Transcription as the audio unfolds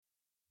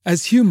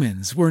As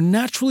humans, we're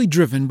naturally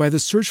driven by the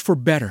search for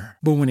better.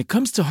 But when it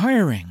comes to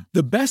hiring,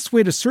 the best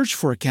way to search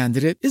for a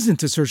candidate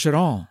isn't to search at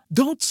all.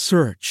 Don't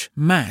search,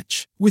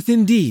 match with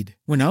Indeed.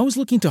 When I was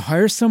looking to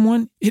hire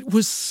someone, it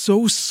was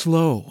so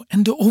slow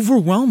and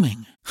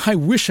overwhelming. I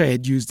wish I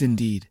had used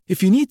Indeed.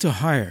 If you need to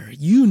hire,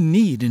 you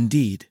need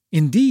Indeed.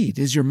 Indeed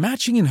is your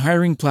matching and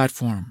hiring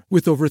platform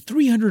with over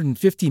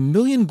 350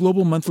 million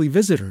global monthly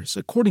visitors,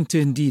 according to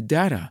Indeed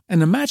data,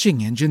 and a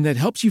matching engine that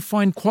helps you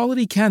find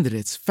quality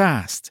candidates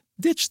fast.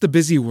 Ditch the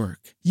busy work.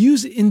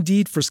 Use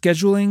Indeed for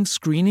scheduling,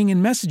 screening,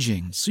 and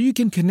messaging so you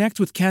can connect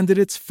with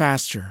candidates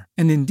faster.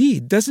 And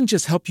Indeed doesn't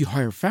just help you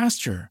hire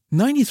faster.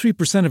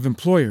 93% of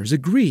employers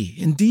agree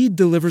Indeed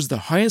delivers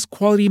the highest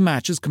quality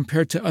matches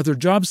compared to other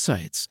job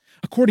sites,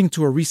 according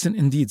to a recent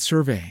Indeed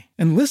survey.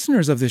 And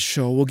listeners of this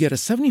show will get a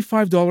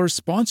 $75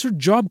 sponsored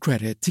job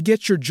credit to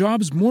get your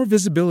jobs more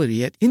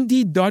visibility at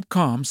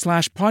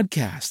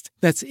Indeed.com/podcast.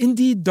 That's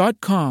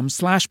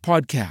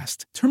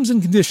Indeed.com/podcast. Terms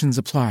and conditions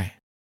apply.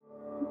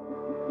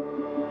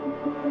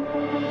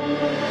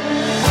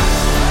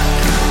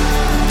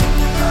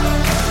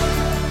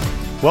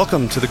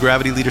 Welcome to the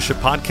Gravity Leadership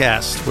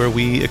Podcast, where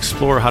we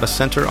explore how to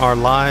center our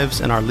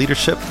lives and our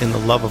leadership in the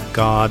love of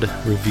God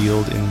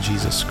revealed in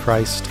Jesus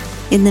Christ.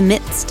 In the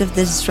midst of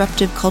the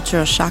disruptive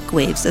cultural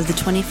shockwaves of the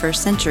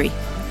 21st century.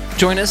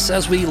 Join us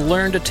as we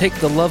learn to take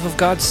the love of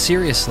God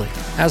seriously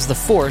as the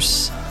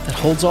force that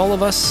holds all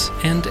of us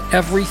and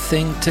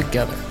everything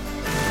together.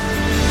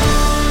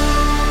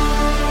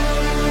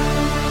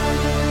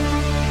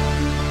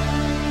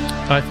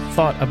 I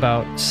thought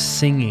about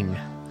singing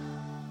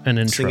an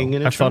intro.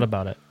 I've thought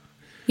about it.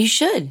 You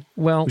should.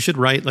 Well, we should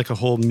write like a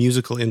whole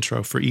musical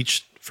intro for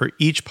each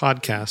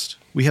podcast.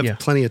 We have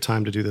plenty of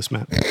time to do this,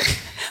 Matt.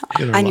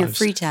 On your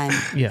free time.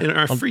 Yeah. In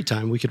our free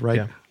time, we could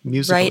write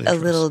musical Write intros. a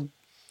little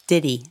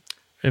ditty.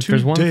 If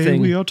there's one Today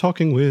thing we are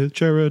talking with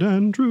Jared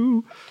and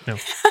Drew. No.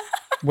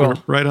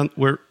 Well,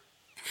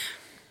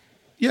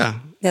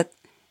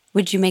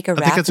 Would you make a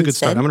rap I think that's a good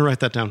instead? start. I'm going to write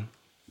that down.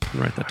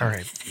 All right,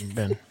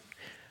 Ben.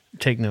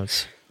 Take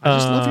notes. I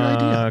just love your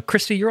idea.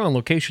 Christy, you're on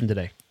location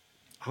today.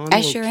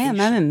 I sure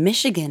am. I'm in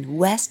Michigan,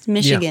 West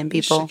Michigan,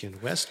 people.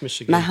 West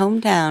Michigan. My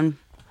hometown.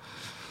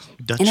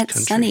 Dutch And it's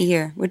country. sunny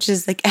here, which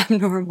is like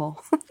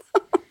abnormal.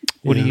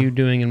 What are you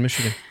doing in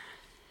Michigan?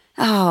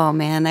 Oh,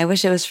 man. I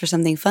wish it was for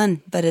something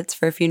fun, but it's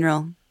for a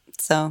funeral.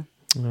 So,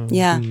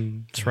 yeah.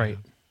 That's right.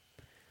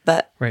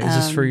 But Right. Is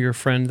this for your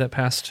friend that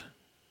passed?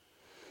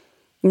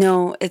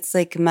 No, it's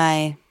like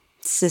my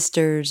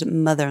sister's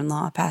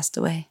mother-in-law passed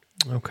away.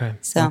 Okay.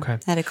 So okay. I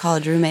had a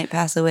college roommate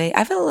pass away.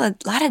 I've had a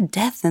lot of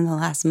death in the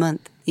last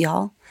month,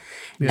 y'all.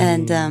 Yeah.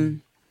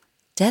 And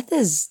death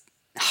is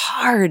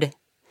hard,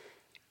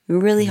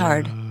 really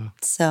hard.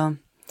 So,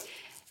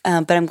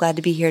 but I'm glad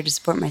to be here to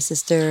support my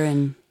sister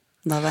and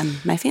love on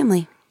my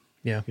family.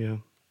 Yeah. Yeah.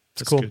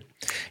 It's cool. Good.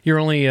 You're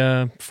only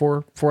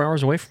 4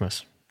 hours away from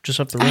us, just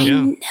up the road. I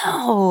know.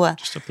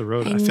 Just up the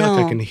road. I I feel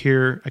like know.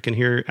 I can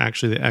hear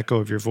actually the echo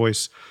of your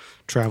voice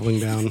traveling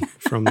down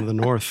from the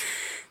north.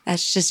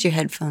 That's just your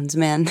headphones,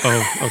 man.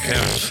 Oh, okay.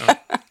 I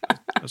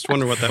was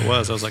wondering what that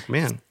was. I was like,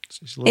 man,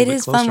 she's a little It bit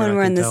is closer, fun when I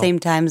we're can in the tell. same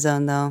time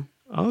zone, though.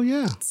 Oh,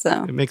 yeah.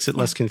 So It makes it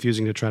less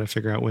confusing to try to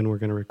figure out when we're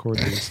going to record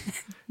these.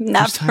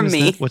 not Whose for time is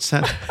me. that? What's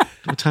that?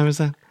 What time is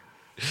that?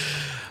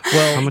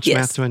 Well, How much Yes.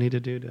 math do I need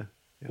to do to?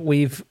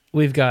 we've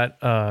got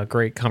a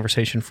great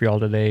conversation for y'all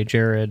today.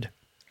 Jared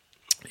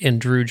and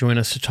Drew join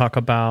us to talk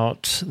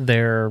about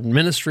their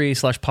ministry /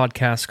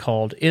 podcast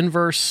called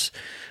Inverse.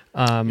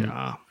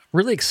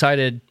 Really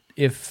excited.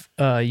 If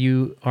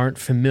you aren't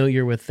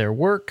familiar with their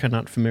work and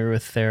not familiar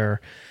with their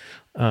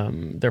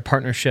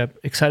partnership,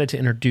 excited to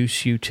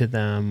introduce you to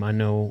them. I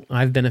know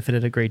I've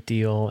benefited a great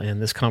deal,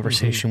 and this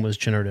conversation was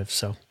generative.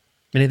 So,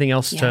 anything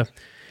else to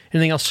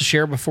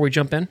share before we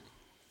jump in?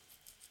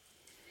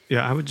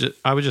 Yeah,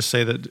 I would just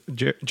say that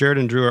Jared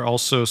and Drew are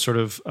also sort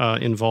of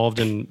involved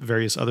in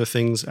various other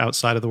things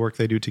outside of the work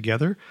they do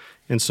together,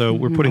 and so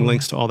we're putting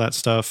links to all that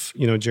stuff.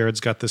 You know, Jared's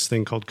got this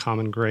thing called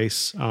Common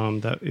Grace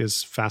that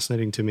is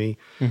fascinating to me.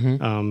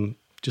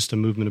 Just a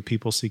movement of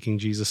people seeking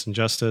Jesus and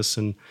justice.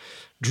 And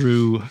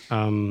Drew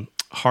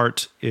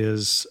Hart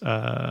is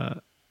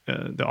the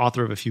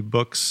author of a few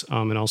books,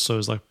 and also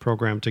is like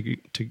program director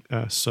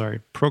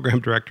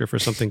for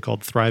something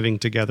called Thriving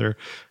Together,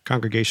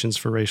 Congregations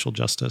for Racial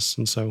Justice.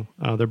 And so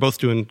they're both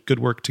doing good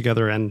work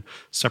together and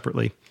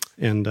separately,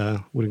 and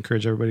would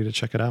encourage everybody to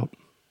check it out.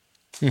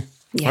 Yeah.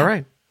 All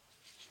right.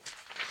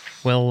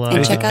 Well,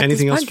 And check out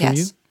anything this else from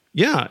you? podcast.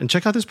 Yeah, and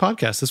check out this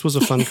podcast. This was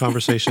a fun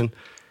conversation.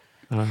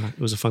 It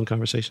was a fun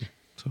conversation.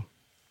 So,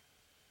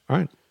 all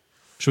right.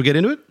 Should we get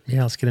into it?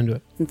 yeah, let's get into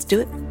it. Let's do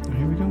it.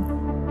 Here we go.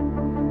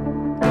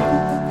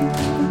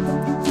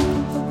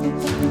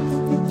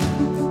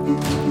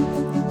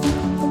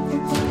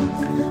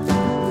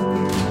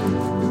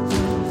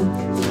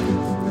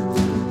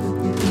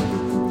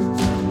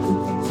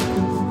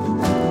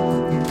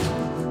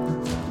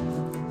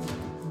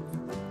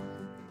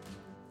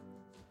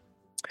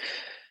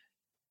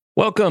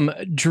 Welcome,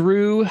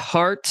 Drew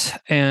Hart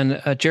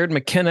and Jared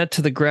McKenna,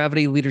 to the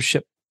Gravity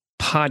Leadership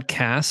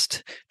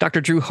podcast.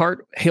 Dr. Drew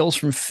Hart hails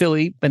from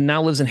Philly, but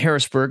now lives in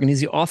Harrisburg, and he's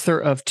the author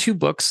of 2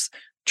 books,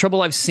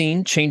 Trouble I've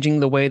Seen,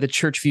 Changing the Way the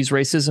Church Views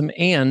Racism,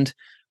 and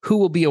Who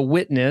Will Be a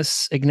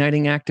Witness,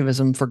 Igniting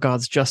Activism for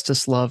God's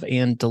Justice, Love,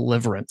 and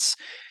Deliverance.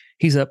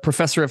 He's a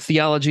professor of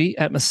theology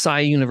at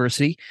Messiah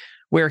University,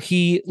 where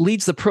he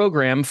leads the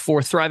program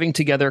for Thriving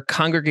Together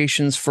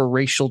Congregations for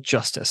Racial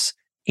Justice.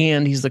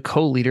 And he's the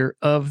co-leader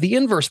of the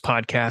Inverse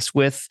podcast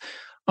with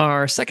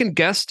our second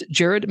guest,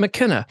 Jared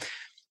McKenna,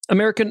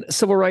 American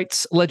civil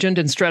rights legend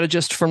and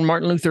strategist from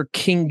Martin Luther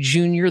King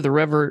Jr.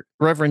 The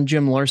Reverend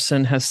Jim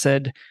Larson has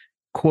said,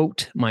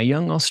 quote, "My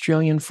young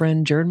Australian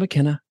friend, Jared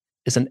McKenna,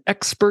 is an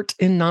expert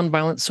in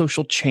nonviolent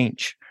social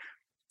change,"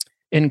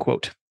 end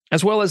quote.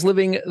 As well as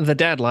living the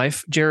dad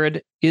life,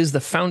 Jared is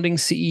the founding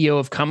CEO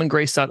of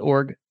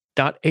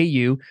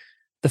commongrace.org.au,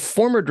 the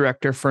former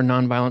director for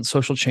nonviolent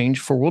social change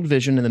for World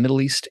Vision in the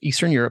Middle East,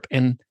 Eastern Europe,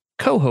 and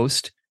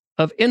co-host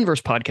of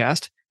Inverse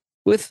Podcast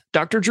with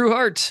Dr. Drew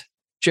Hart.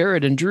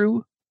 Jared and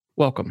Drew,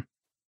 welcome.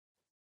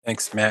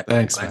 Thanks, Matt.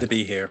 Thanks, Glad Matt. to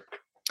be here.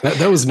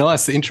 That was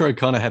nice. The intro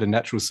kind of had a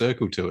natural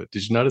circle to it.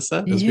 Did you notice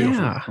that? It was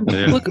Yeah.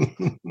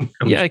 beautiful. Look,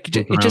 yeah,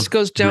 it just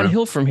goes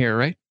downhill from here,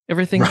 right?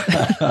 Everything,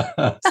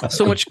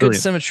 so much good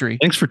symmetry.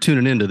 Thanks for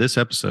tuning in to this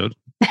episode.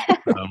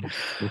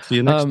 We'll see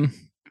you next time.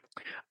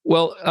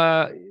 Well,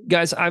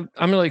 guys, I'm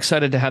really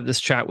excited to have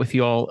this chat with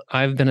you all.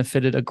 I've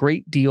benefited a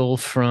great deal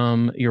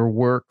from your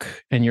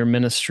work and your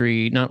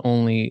ministry, not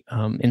only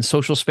in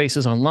social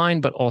spaces online,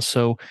 but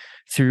also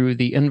through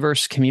the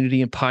Inverse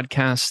community and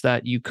podcasts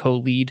that you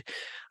co-lead.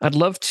 I'd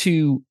love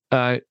to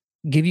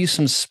give you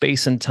some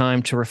space and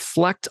time to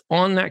reflect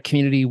on that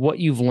community, what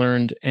you've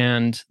learned,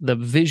 and the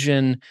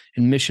vision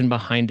and mission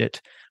behind it.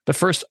 But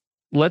first,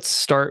 let's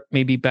start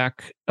maybe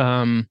back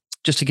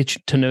just to get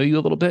to know you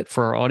a little bit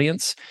for our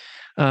audience.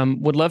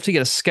 Would love to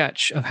get a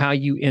sketch of how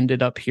you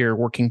ended up here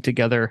working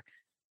together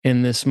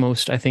in this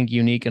most, I think,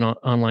 unique and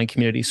online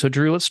community. So,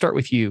 Drew, let's start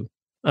with you.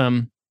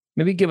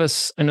 Maybe give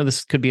us, I know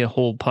this could be a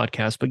whole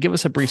podcast, but give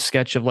us a brief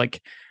sketch of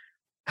like,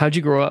 how'd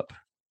you grow up?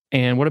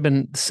 And what have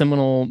been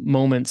seminal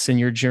moments in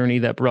your journey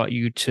that brought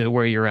you to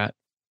where you're at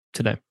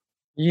today?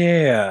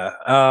 Yeah.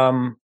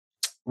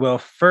 Well,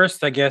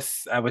 first, I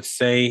guess I would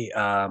say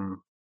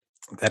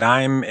that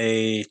I'm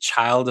a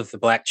child of the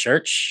Black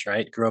church,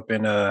 right? Grew up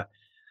in a,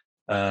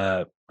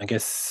 I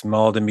guess,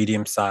 small to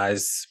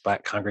medium-sized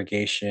Black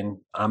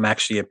congregation. I'm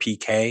actually a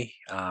PK.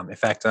 In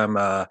fact,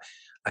 I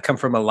come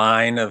from a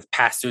line of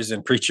pastors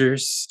and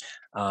preachers,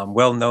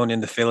 well known in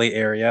the Philly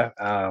area.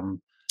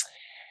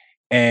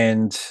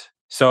 And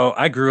so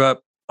I grew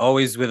up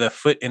always with a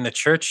foot in the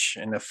church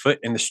and a foot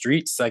in the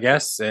streets, I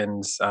guess.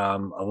 And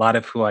a lot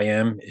of who I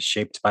am is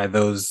shaped by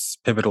those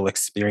pivotal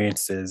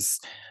experiences.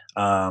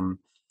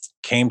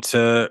 Came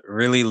to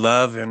really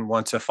love and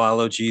want to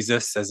follow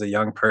Jesus as a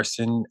young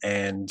person,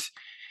 and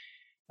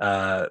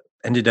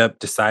ended up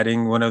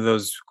deciding, one of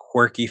those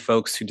quirky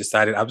folks who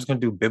decided I was going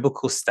to do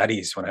biblical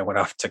studies when I went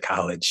off to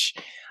college.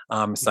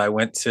 So I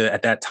went to,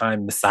 at that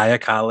time, Messiah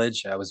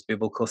College. I was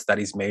biblical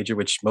studies major,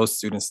 which most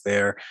students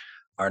there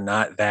are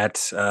not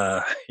that,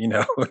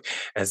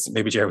 as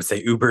maybe Jared would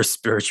say, uber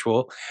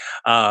spiritual.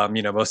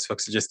 Most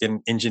folks are just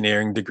getting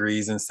engineering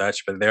degrees and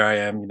such, but there I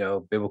am,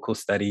 biblical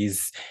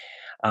studies.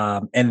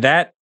 And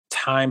that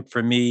time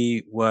for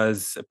me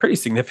was a pretty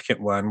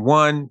significant one.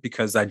 One,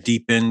 because I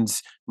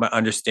deepened my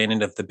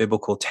understanding of the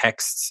biblical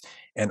texts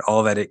and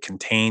all that it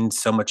contained,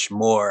 so much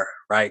more,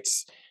 right?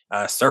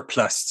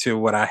 Surplus to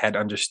what I had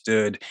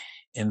understood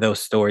in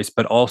those stories,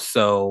 but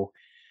also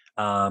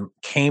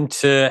came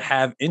to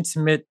have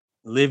intimate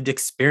lived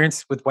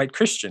experience with white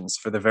Christians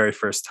for the very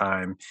first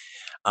time.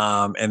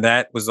 And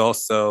that was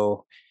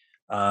also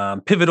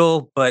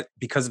pivotal, but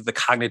because of the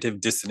cognitive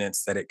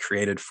dissonance that it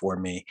created for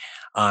me.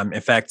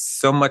 In fact,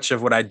 so much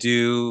of what I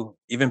do,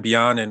 even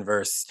beyond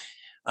Inverse,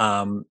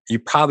 you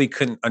probably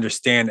couldn't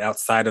understand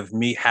outside of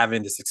me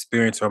having this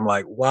experience where I'm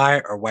like,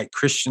 why are white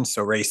Christians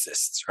so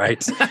racist,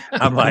 right?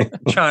 I'm like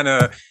trying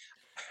to,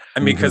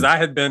 because I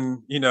had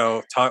been,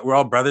 taught we're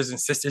all brothers and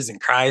sisters in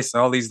Christ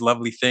and all these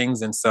lovely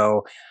things. And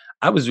so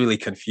I was really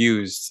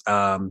confused.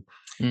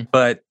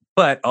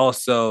 But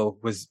also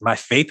my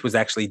faith was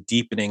actually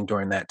deepening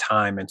during that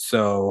time. And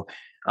so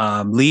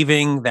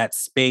leaving that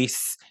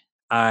space,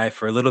 I,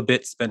 for a little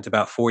bit, spent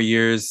about 4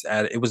 years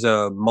it was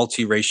a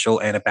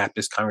multiracial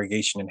Anabaptist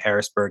congregation in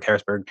Harrisburg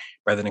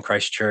Brethren in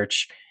Christ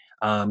Church,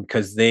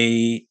 because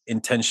they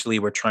intentionally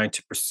were trying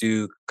to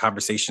pursue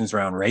conversations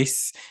around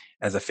race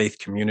as a faith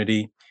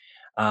community.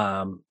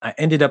 I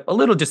ended up a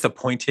little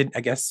disappointed,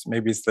 I guess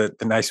maybe is the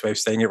nice way of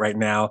saying it right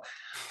now,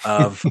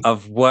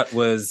 of what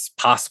was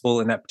possible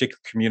in that particular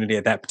community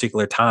at that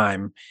particular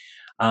time.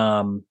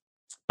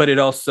 But it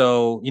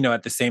also,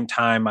 at the same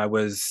time, I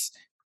was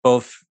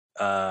both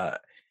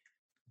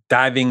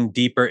diving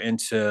deeper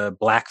into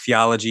Black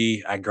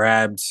theology.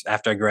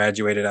 After I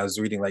graduated, I was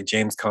reading like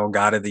James Cone,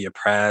 God of the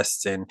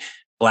Oppressed, and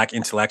Black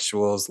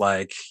intellectuals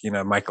like,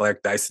 Michael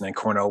Eric Dyson and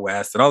Cornel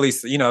West and all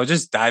these,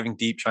 just diving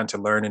deep, trying to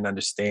learn and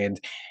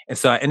understand. And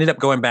so I ended up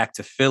going back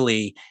to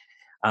Philly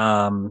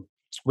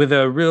with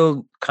a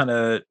real kind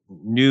of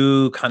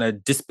new kind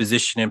of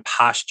disposition and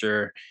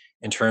posture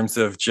in terms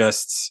of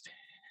just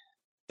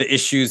the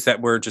issues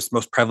that were just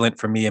most prevalent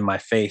for me in my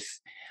faith.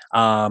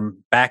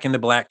 Back in the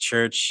Black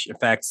church, in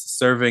fact,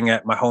 serving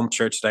at my home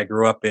church that I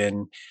grew up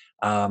in.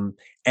 And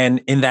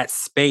in that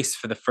space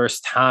for the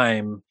first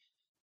time,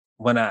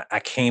 when I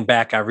came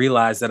back, I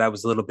realized that I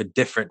was a little bit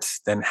different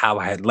than how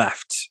I had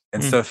left.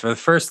 And so for the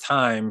first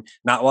time,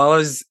 not while I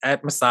was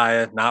at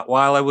Messiah, not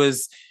while I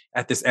was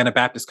at this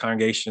Anabaptist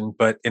congregation,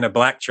 but in a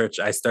Black church,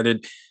 I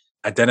started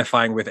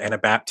identifying with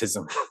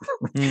Anabaptism,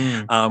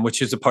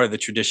 which is a part of the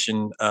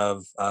tradition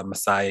of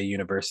Messiah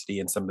University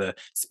and some of the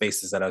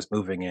spaces that I was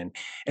moving in.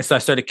 And so I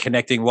started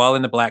connecting while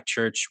in the Black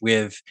church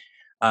with,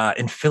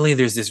 in Philly,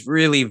 there's this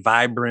really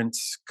vibrant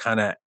kind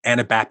of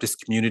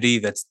Anabaptist community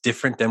that's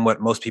different than what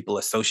most people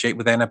associate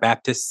with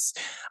Anabaptists.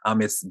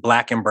 It's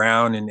Black and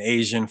brown and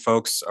Asian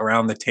folks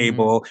around the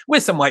table,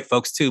 with some white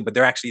folks too, but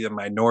they're actually the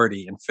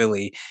minority in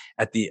Philly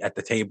at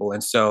the table.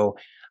 And so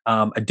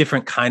a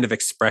different kind of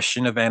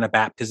expression of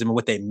Anabaptism, and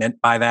what they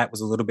meant by that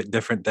was a little bit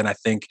different than I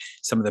think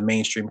some of the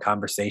mainstream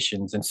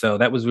conversations. And so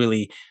that was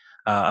really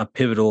a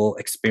pivotal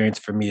experience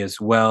for me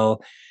as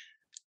well.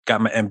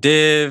 Got my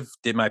MDiv,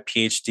 did my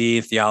PhD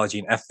in theology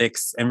and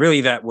ethics. And really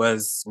that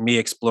was me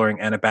exploring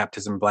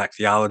Anabaptism, Black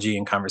theology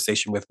in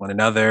conversation with one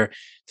another,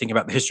 thinking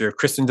about the history of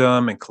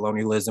Christendom and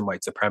colonialism,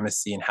 white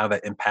supremacy, and how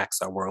that impacts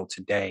our world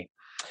today.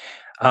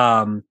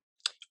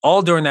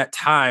 All during that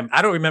time,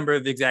 I don't remember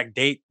the exact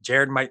date.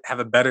 Jared might have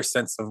a better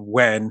sense of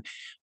when,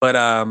 but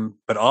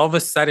all of a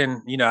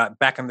sudden,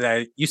 back in the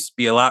day, I used to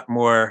be a lot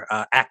more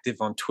active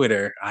on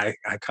Twitter. I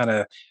kind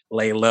of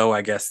lay low,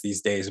 I guess,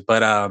 these days.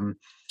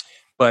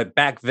 But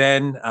back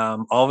then,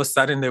 all of a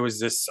sudden, there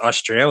was this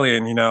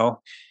Australian,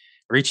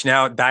 reaching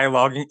out,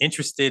 dialoguing,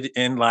 interested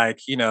in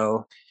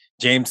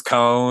James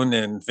Cone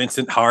and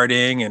Vincent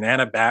Harding and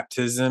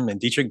Anabaptism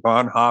and Dietrich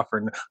Bonhoeffer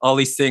and all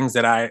these things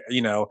that I,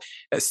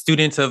 a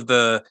student of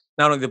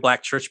not only the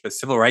Black church, but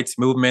civil rights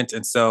movement.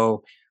 And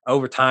so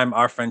over time,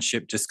 our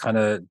friendship just kind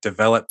of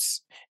developed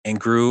and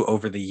grew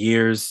over the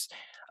years.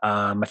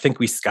 I think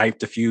we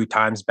Skyped a few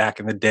times back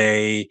in the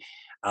day.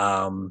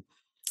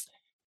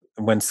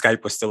 When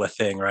Skype was still a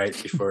thing, right?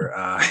 Before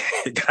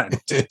it got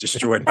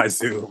destroyed by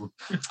Zoom,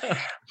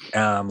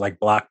 like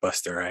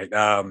Blockbuster, right?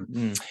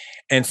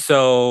 And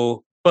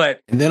so, and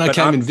then I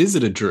came and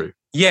visited Drew.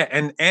 Yeah,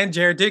 and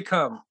Jared did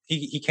come.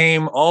 He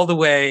came all the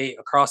way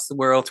across the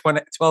world,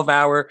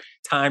 12-hour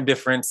time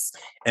difference,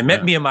 and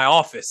met me in my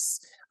office.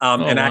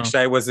 Actually,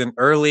 I was an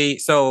early.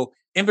 So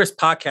Inverse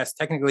Podcast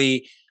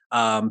technically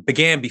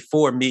began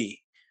before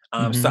me.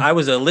 So I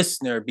was a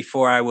listener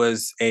before I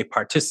was a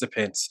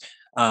participant.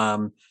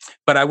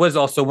 But I was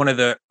also one of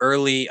the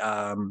early,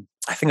 I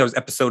think it was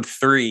episode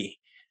 3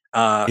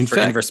 for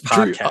Inverse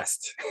Podcast.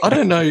 Drew, I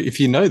don't know if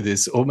you know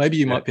this, or maybe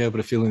you might be able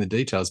to fill in the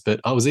details,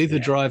 but I was either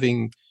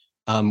driving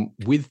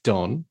with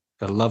Don,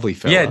 a lovely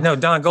fella. Yeah, no,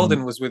 Don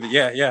Golden was with it.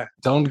 Yeah.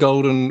 Don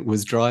Golden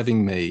was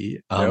driving me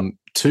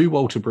to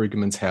Walter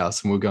Brueggemann's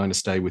house, and we're going to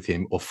stay with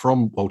him, or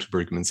from Walter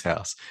Brueggemann's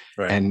house.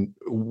 Right. And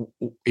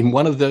in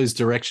one of those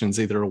directions,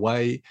 either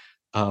away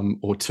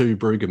or to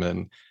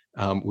Brueggemann,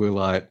 we're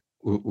like,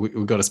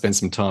 we've got to spend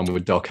some time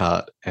with Doc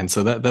Hart. And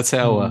so that's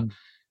how,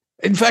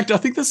 in fact, I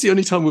think that's the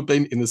only time we've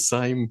been in the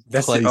same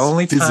place. That's the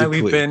only time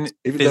we've been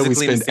even though we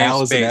spend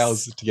hours space. And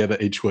hours together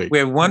each week. We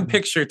have one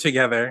picture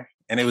together,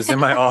 and it was in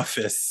my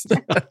office.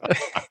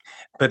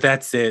 But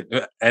that's it.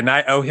 And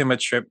I owe him a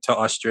trip to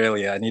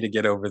Australia. I need to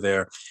get over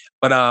there.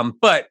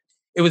 But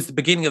it was the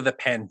beginning of the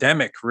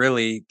pandemic,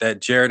 really,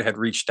 that Jared had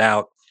reached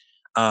out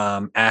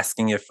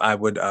asking if I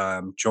would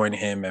join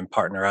him and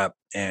partner up.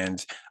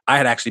 And I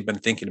had actually been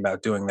thinking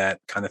about doing that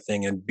kind of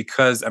thing. And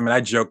because,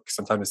 I joke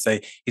sometimes to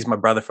say he's my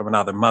brother from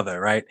another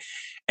mother, right?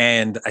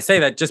 And I say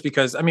that just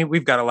because,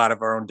 we've got a lot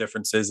of our own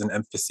differences and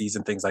emphases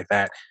and things like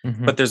that.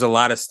 But there's a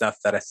lot of stuff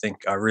that I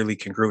think are really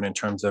congruent in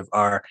terms of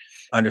our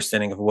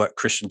understanding of what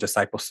Christian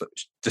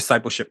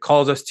discipleship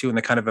calls us to, and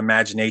the kind of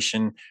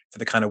imagination for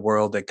the kind of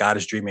world that God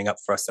is dreaming up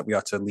for us that we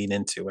ought to lean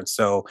into. And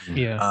so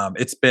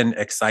it's been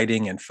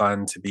exciting and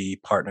fun to be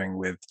partnering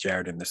with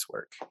Jared in this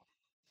work.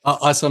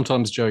 I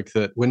sometimes joke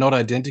that we're not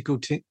identical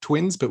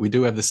twins, but we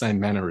do have the same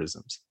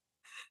mannerisms.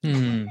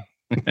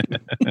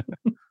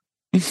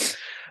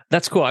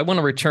 That's cool. I want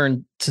to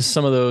return to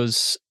some of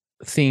those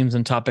themes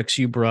and topics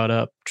you brought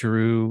up,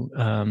 Drew.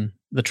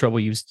 The trouble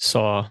you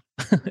saw,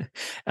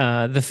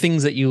 the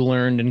things that you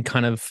learned, and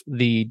kind of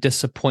the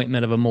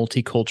disappointment of a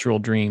multicultural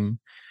dream,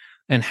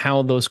 and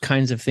how those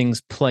kinds of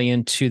things play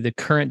into the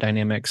current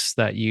dynamics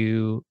that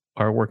you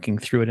are working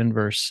through at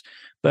Inverse.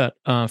 But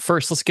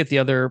first, let's get the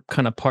other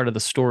kind of part of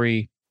the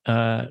story.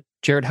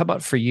 Jared, how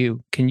about for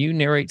you? Can you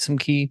narrate some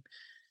key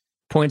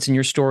points in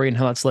your story and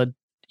how that's led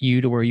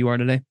you to where you are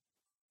today?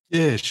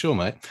 Yeah, sure,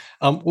 mate.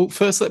 Well,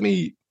 first, let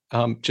me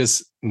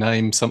just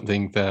name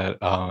something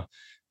that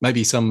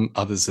maybe some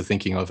others are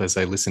thinking of as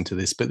they listen to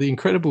this, but the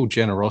incredible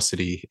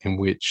generosity in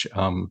which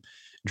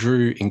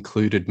Drew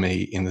included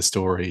me in the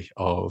story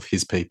of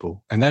his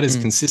people. And that has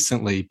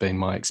consistently been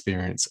my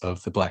experience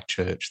of the Black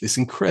church, this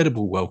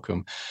incredible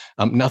welcome.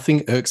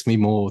 Nothing irks me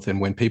more than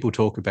when people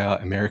talk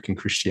about American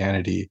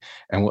Christianity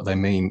and what they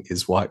mean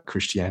is white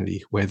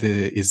Christianity, where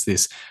there is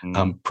this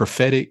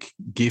prophetic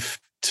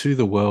gift to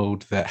the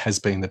world that has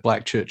been the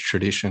Black church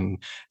tradition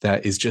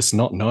that is just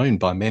not known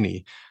by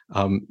many.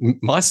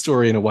 My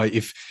story, in a way,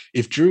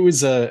 if Drew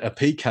is a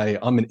PK,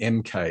 I'm an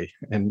MK,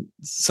 and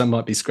some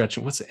might be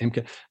scratching, what's an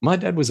MK? My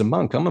dad was a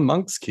monk. I'm a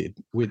monk's kid,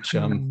 which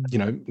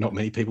not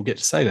many people get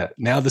to say that.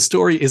 Now, the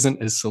story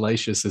isn't as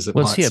salacious as it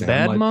might sound. Was he a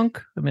bad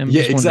monk? I mean,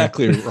 yeah,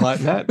 exactly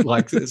right, Matt.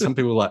 Like some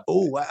people are like,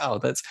 oh wow,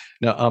 that's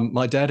no.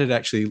 My dad had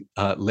actually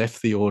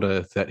left the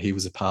order that he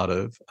was a part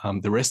of.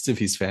 The rest of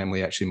his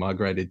family actually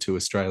migrated to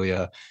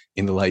Australia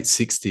in the late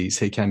 60s.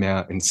 He came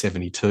out in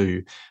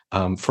 72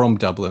 from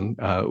Dublin,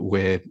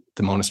 where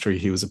the monastery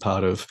he was a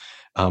part of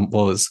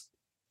was.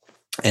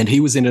 And he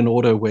was in an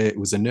order where it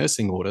was a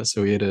nursing order.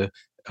 So he had a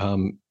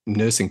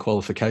nursing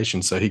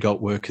qualification. So he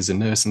got work as a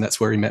nurse, and that's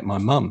where he met my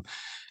mum.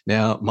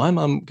 Now, my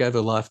mum gave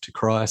her life to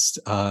Christ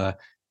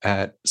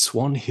at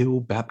Swan Hill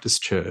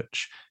Baptist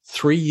Church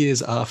 3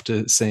 years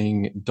after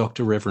seeing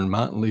Dr. Reverend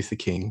Martin Luther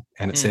King.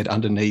 And it said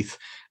underneath,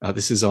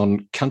 this is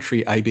on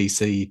Country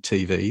ABC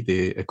TV,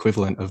 the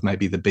equivalent of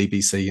maybe the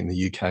BBC in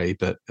the UK,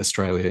 but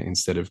Australia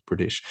instead of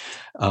British.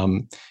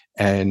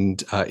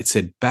 And it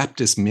said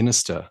Baptist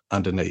minister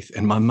underneath.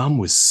 And my mum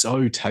was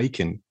so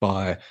taken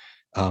by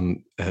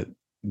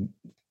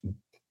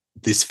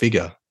this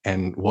figure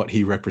and what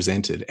he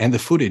represented, and the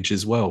footage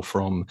as well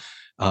from,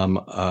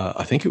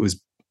 I think it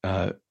was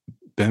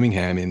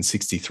Birmingham in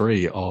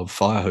 63 of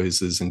fire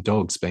hoses and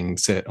dogs being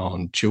set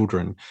on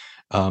children.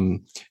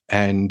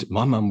 And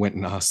my mum went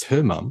and asked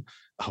her mum,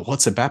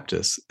 what's a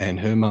Baptist? And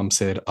her mum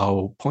said,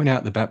 I'll point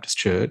out the Baptist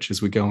church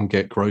as we go and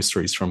get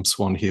groceries from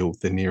Swan Hill,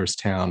 the nearest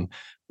town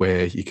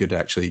where you could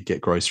actually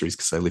get groceries,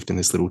 because they lived in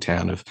this little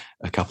town of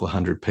a couple of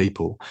hundred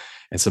people.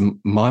 And so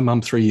my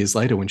mum, 3 years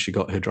later, when she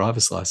got her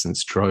driver's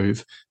license,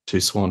 drove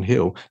to Swan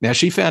Hill. Now,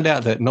 she found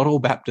out that not all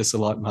Baptists are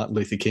like Martin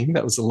Luther King.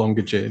 That was a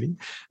longer journey.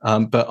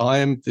 But I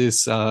am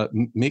this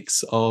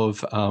mix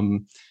of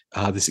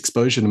this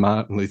exposure to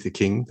Martin Luther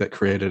King that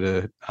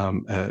created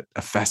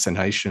a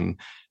fascination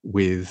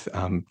with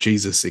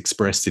Jesus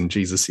expressed in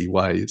Jesus-y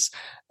ways,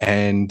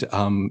 and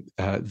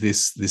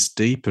this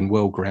deep and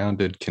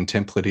well-grounded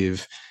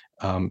contemplative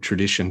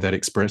tradition that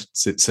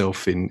expresses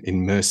itself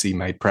in mercy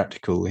made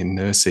practical in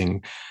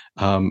nursing.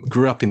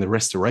 Grew up in the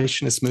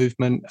Restorationist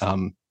movement.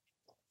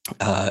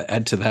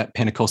 Add to that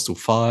Pentecostal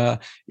fire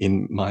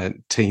in my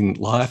teen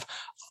life.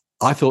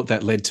 I thought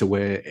that led to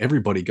where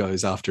everybody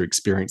goes after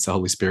experience the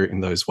Holy Spirit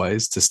in those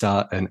ways, to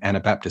start an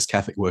Anabaptist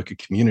Catholic worker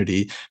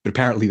community. But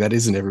apparently that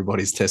isn't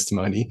everybody's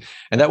testimony.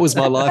 And that was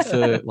my life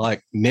for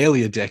like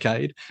nearly a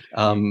decade,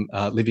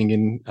 living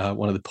in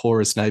one of the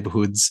poorest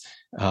neighborhoods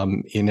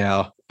in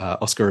our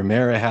Oscar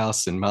Romero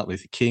house and Martin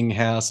Luther King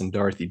house and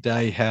Dorothy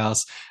Day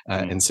house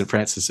and St.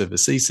 Francis of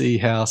Assisi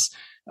house.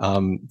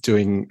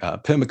 Doing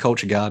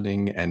permaculture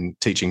gardening and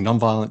teaching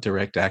nonviolent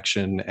direct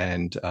action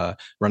and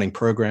running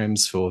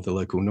programs for the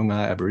local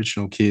Noongar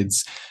Aboriginal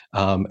kids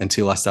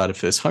until I started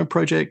First Home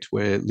Project,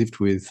 where I lived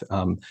with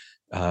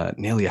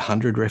nearly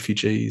 100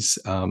 refugees,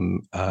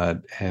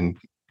 and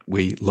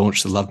we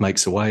launched the Love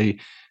Makes a Way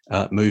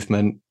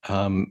movement,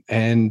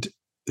 and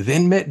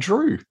then met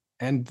Drew.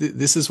 And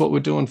this is what we're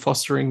doing,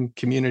 fostering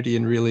community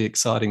in really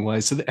exciting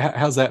ways. So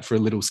how's that for a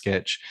little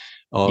sketch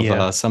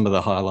of some of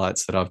the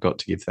highlights that I've got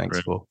to give thanks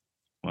for?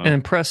 Wow. An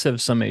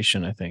impressive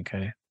summation, I think.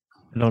 I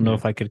don't know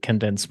if I could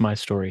condense my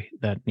story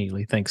that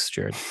neatly. Thanks,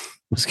 Jared. It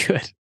was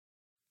good.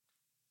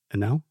 And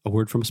now, a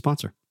word from a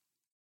sponsor.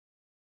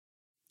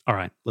 All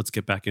right, let's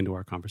get back into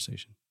our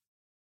conversation.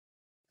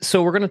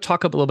 So we're going to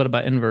talk a little bit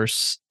about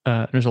Inverse.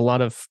 There's a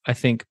lot of, I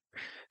think,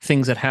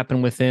 things that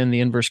happen within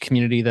the Inverse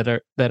community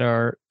that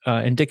are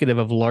indicative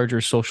of larger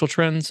social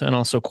trends, and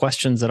also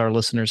questions that our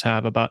listeners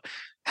have about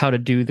how to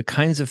do the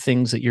kinds of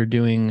things that you're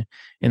doing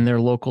in their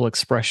local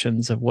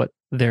expressions of what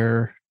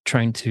they're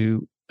trying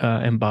to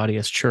embody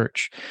as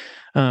church.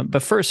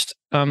 But first,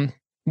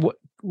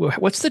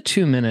 what's the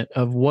 2-minute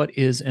of what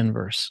is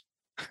Inverse?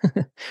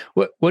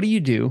 What do you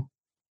do?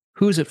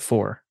 Who's it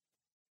for?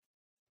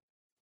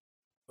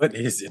 What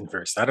is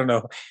Inverse? I don't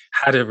know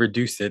how to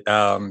reduce it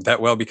that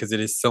well, because it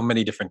is so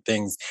many different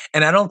things.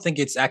 And I don't think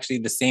it's actually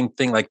the same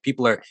thing. Like,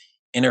 people are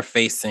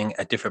interfacing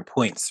at different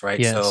points, right?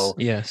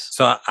 Yes.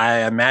 So I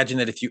imagine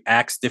that if you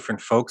ask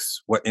different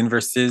folks what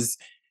Inverse is,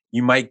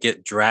 you might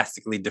get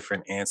drastically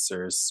different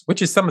answers,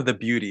 which is some of the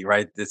beauty,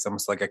 right? It's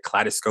almost like a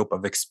kaleidoscope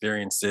of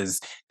experiences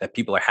that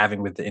people are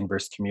having with the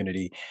Inverse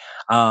community.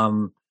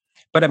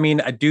 But I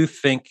mean, I do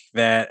think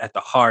that at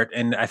the heart,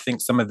 and I think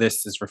some of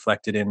this is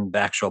reflected in the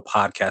actual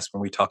podcast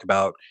when we talk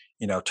about,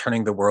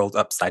 turning the world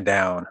upside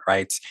down,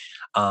 right?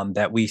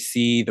 That we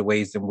see the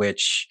ways in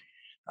which,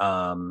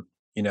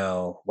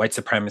 white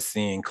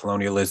supremacy and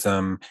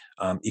colonialism,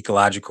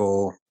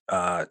 ecological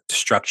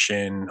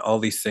destruction, all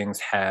these things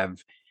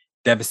have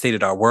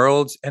devastated our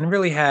world and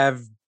really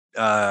have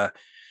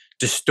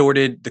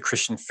distorted the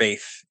Christian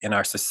faith in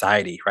our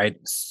society, right?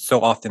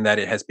 So often that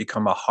it has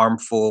become a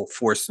harmful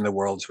force in the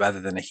world rather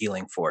than a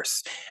healing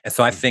force. And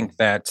so I think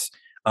that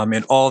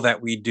in all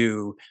that we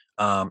do,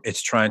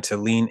 it's trying to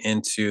lean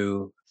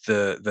into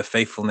the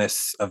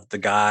faithfulness of the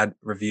God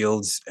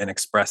revealed and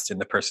expressed in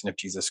the person of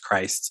Jesus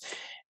Christ,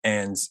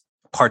 and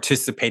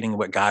participating in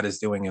what God is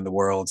doing in the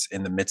world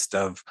in the midst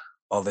of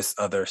all this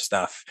other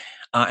stuff.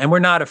 And we're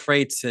not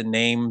afraid to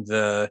name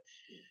the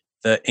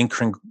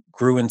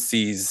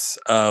incongruencies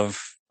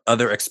of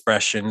other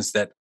expressions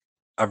that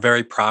are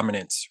very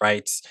prominent,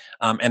 right?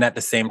 And at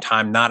the same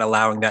time, not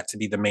allowing that to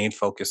be the main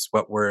focus.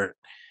 We're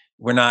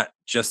not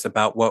just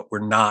about what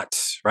we're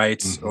not,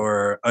 right?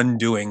 Or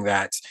undoing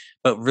that,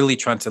 but really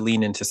trying to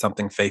lean into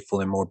something faithful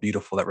and more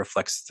beautiful that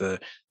reflects the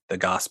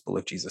gospel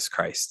of Jesus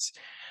Christ.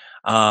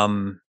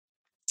 So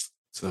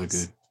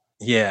good.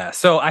 Yeah.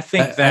 So I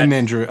think that.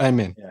 Amen, Drew.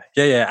 Amen.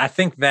 Yeah. I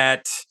think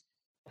that.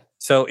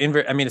 So,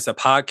 it's a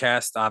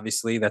podcast,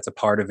 obviously, that's a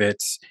part of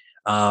it,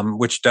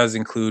 which does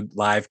include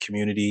live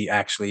community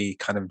actually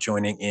kind of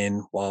joining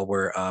in while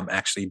we're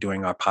actually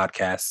doing our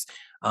podcasts.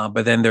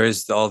 But then there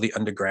is all the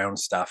underground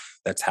stuff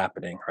that's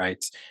happening,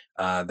 right?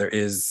 There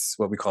is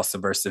what we call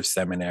Subversive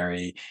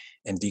Seminary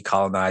and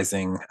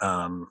Decolonizing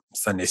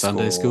Sunday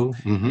School.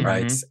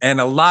 Right? And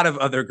a lot of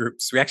other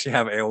groups. We actually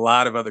have a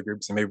lot of other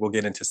groups, and maybe we'll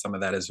get into some of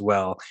that as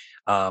well.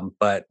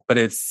 But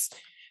it's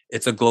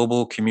a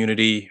global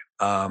community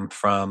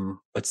from,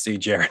 let's see,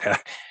 Jared.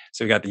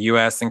 So we got the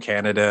US and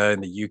Canada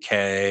and the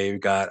UK. We've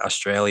got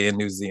Australia and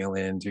New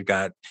Zealand. We've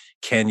got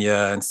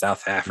Kenya and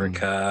South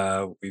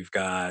Africa. We've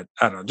got,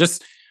 I don't know,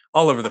 just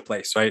all over the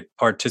place, right?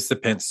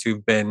 Participants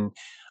who've been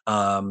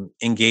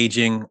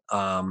engaging,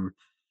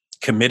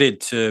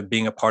 committed to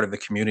being a part of the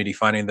community,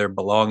 finding their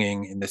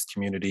belonging in this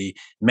community.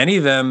 Many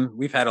of them,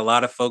 we've had a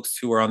lot of folks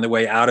who are on the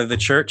way out of the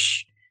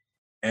church.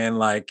 And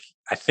like,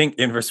 I think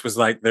Inverse was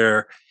like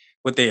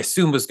what they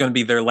assumed was going to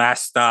be their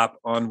last stop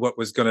on what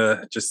was going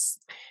to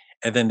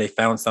and then they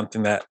found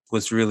something that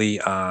was really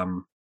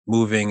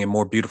moving and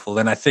more beautiful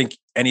than I think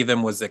any of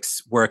them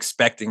were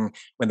expecting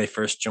when they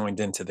first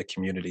joined into the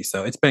community.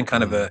 So it's been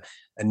kind of a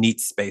neat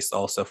space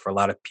also for a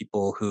lot of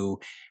people who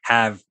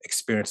have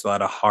experienced a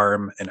lot of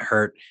harm and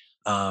hurt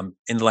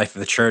in the life of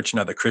the church and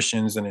other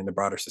Christians and in the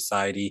broader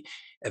society,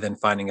 and then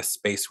finding a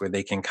space where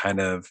they can kind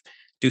of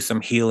do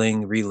some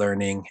healing,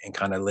 relearning, and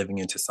kind of living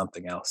into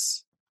something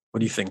else. What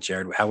do you think,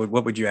 Jared?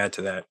 What would you add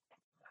to that?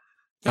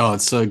 Oh,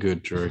 it's so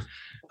good, Drew.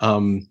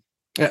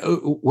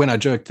 When I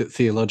joked that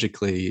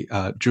theologically,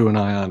 Drew and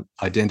I aren't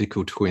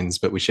identical twins,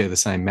 but we share the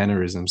same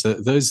mannerisms.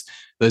 Those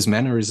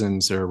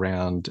mannerisms are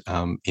around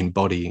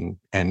embodying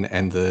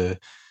and the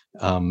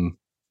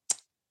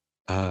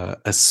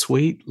a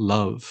sweet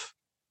love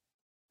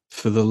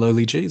for the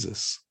lowly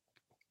Jesus,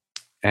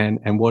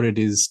 and what it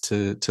is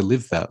to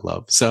live that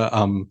love.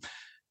 So,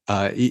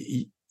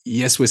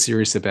 yes, we're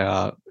serious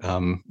about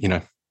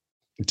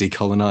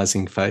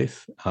decolonizing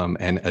faith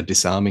and a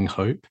disarming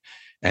hope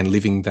and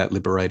living that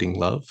liberating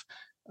love.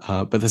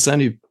 But that's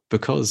only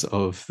because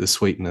of the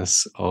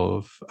sweetness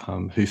of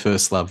who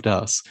first loved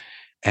us,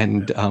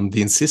 and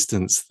the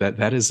insistence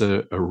that is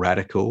a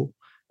radical,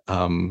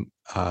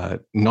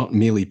 not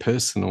merely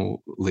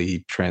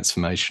personally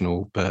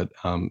transformational, but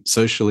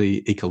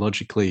socially,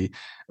 ecologically.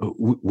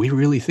 We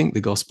really think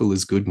the gospel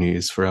is good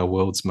news for our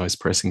world's most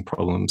pressing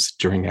problems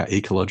during our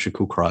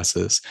ecological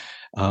crisis,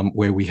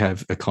 where we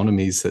have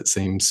economies that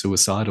seem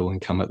suicidal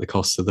and come at the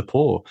cost of the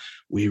poor.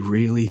 We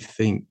really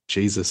think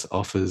Jesus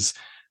offers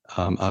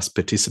us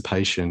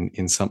participation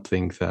in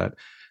something that,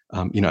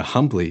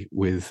 humbly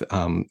with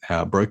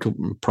our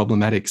broken,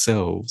 problematic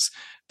selves,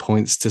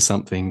 points to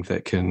something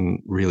that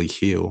can really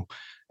heal.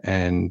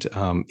 And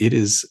it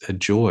is a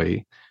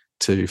joy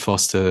to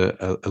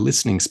foster a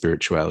listening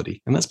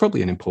spirituality. And that's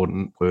probably an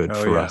important word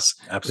for us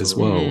as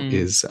well,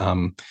 is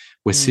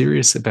we're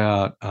serious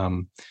about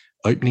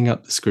opening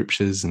up the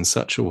scriptures in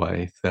such a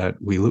way that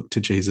we look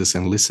to Jesus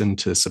and listen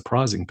to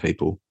surprising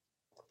people,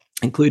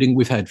 including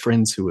we've had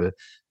friends who are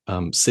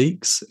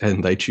Sikhs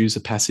and they choose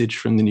a passage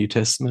from the New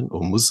Testament,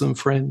 or Muslim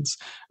friends,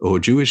 or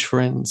Jewish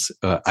friends,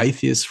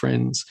 atheist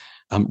friends,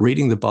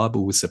 reading the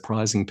Bible with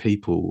surprising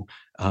people,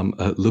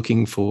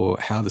 looking for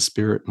how the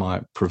Spirit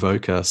might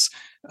provoke us,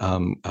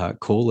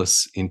 call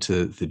us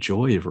into the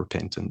joy of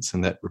repentance,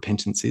 and that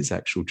repentance is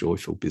actual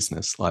joyful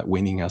business, like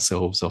weaning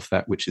ourselves off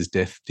that which is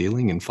death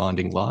dealing and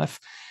finding life.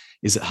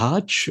 Is it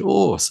hard?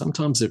 Sure.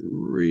 Sometimes it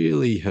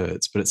really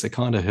hurts, but it's a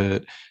kind of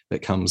hurt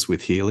that comes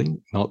with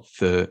healing, not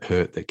the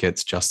hurt that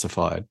gets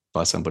justified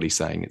by somebody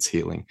saying it's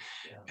healing.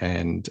 Yeah.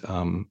 And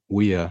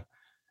we are,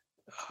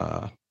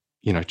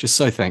 just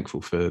so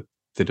thankful for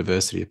the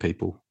diversity of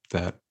people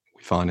that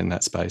we find in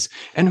that space,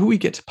 and who we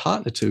get to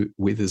partner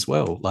with as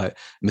well, like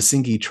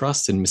Msingi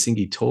Trust and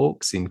Msingi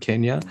Talks in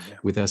Kenya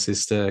with our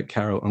sister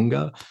Carol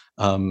Unga.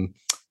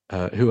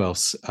 Who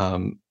else?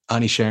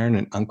 Arnie Sharon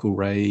and Uncle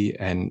Ray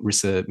and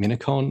Rissa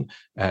Minakon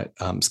at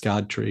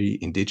Scarred Tree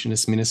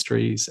Indigenous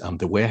Ministries,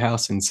 the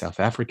Warehouse in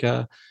South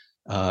Africa.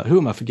 Who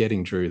am I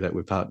forgetting, Drew, that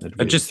we're partnered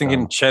with? I'm just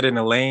thinking Chet and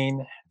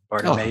Elaine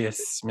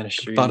Bartimaeus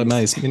Ministries.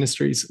 Bartimaeus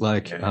Ministries,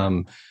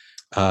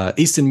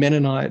 Eastern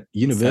Mennonite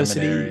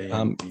University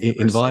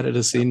invited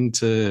us in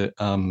to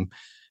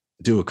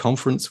do a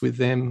conference with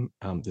them.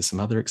 There's some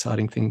other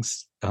exciting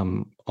things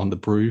on the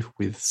brew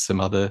with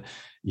some other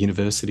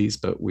universities,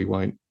 but we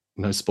won't.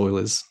 No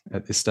spoilers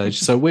at this stage.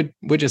 So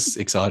we're just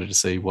excited to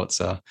see what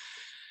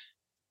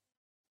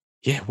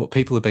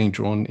people are being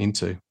drawn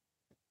into.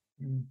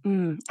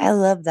 I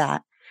love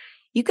that.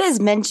 You guys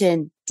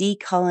mentioned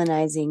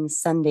decolonizing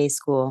Sunday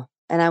school,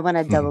 and I want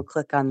to double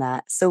click on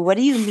that. So what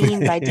do you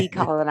mean by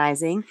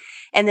decolonizing?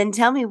 And then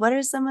tell me, what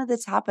are some of the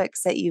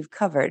topics that you've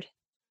covered?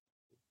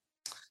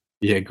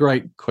 Yeah,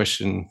 great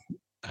question,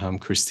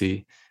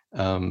 Christy.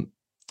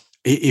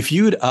 If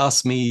you had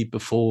asked me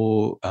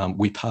before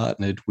we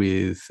partnered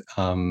with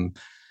Zwandile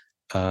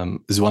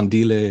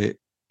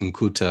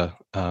Nkuta,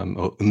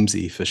 or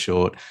Umzi for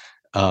short,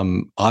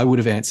 I would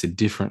have answered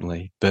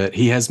differently. But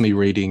he has me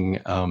reading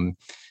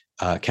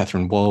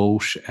Catherine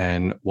Walsh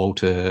and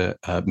Walter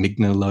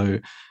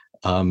Mignolo,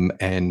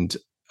 and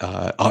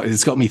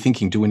it's got me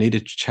thinking, do we need to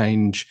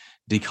change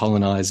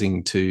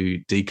decolonizing to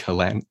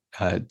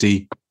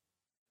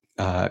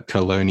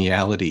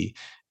decoloniality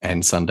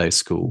and Sunday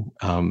school?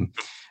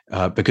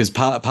 Because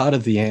part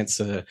of the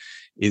answer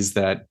is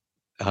that,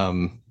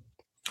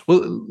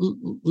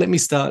 let me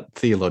start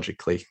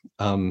theologically.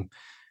 When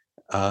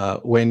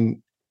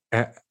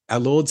our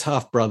Lord's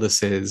half-brother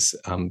says,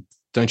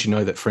 don't you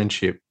know that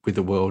friendship with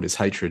the world is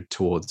hatred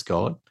towards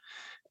God?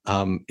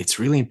 It's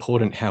really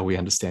important how we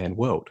understand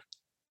world.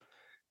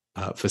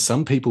 For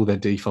some people, their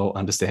default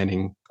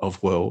understanding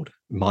of world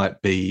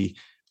might be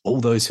all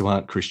those who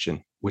aren't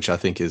Christian, which I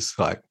think is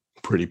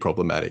pretty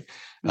problematic.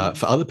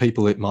 For other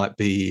people, it might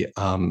be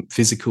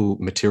physical,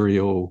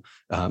 material,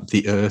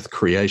 the earth,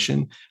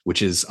 creation,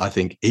 which is, I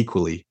think,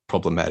 equally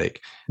problematic.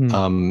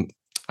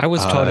 I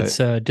was taught it's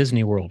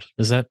Disney World.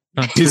 Is that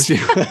not Disney?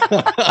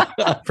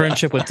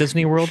 Friendship with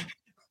Disney World?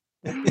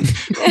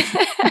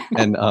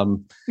 And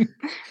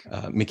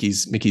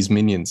Mickey's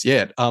Minions.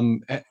 Yeah.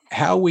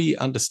 How we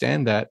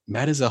understand that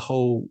matters a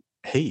whole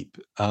heap.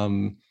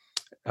 And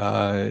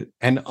I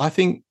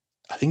think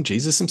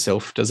Jesus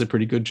himself does a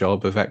pretty good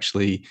job of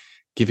actually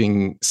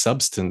giving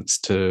substance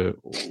to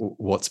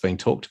what's being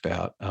talked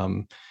about.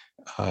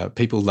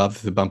 People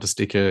love the bumper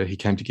sticker, he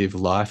came to give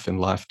life and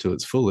life to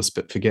its fullest,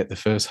 but forget the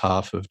first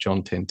half of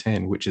John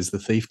 10:10, which is the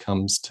thief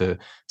comes to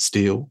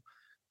steal,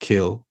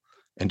 kill,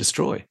 and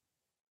destroy.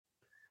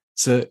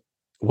 So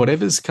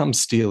whatever's comes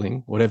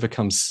stealing, whatever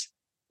comes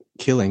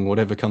killing,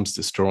 whatever comes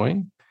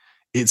destroying,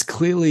 it's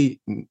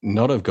clearly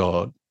not of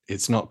God,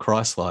 it's not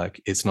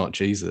Christ-like, it's not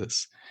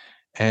Jesus.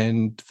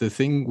 And the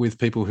thing with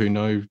people who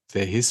know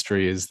their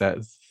history is that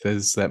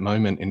there's that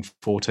moment in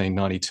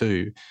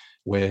 1492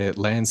 where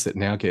lands that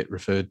now get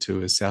referred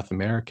to as South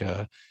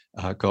America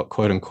got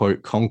quote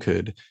unquote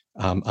conquered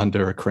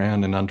under a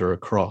crown and under a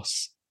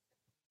cross.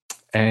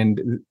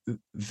 And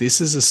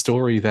this is a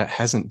story that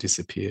hasn't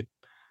disappeared.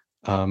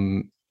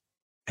 And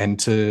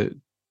to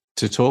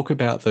talk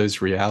about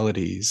those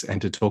realities and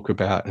to talk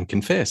about and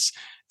confess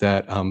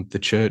that the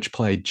church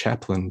played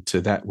chaplain to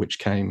that which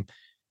came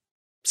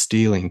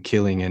stealing,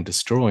 killing, and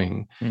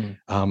destroying,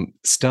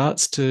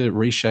 starts to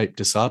reshape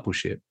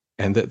discipleship,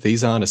 and that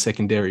these aren't a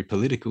secondary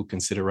political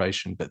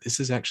consideration, but this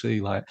is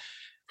actually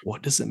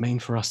what does it mean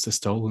for us to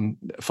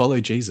follow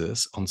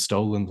Jesus on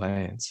stolen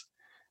lands?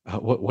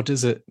 What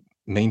does it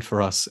mean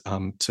for us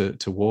to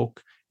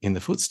walk in the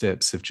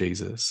footsteps of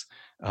Jesus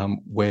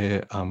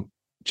where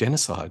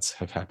genocides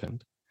have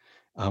happened?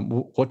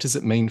 What does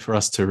it mean for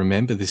us to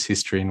remember this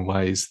history in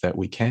ways that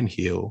we can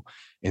heal,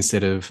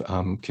 instead of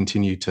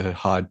continue to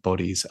hide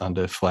bodies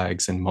under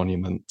flags and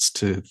monuments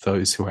to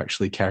those who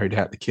actually carried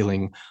out the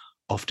killing,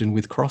 often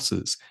with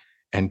crosses,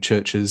 and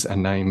churches are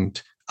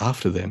named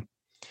after them?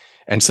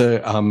 And so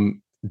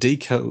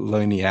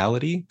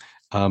decoloniality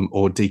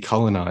or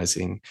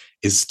decolonizing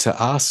is to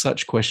ask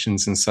such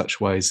questions in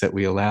such ways that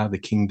we allow the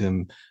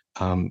kingdom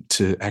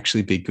to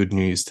actually be good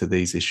news to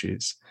these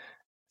issues.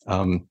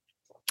 And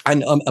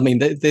I mean,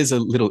 there's a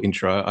little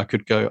intro. I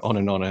could go on,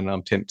 and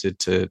I'm tempted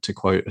to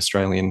quote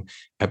Australian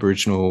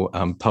Aboriginal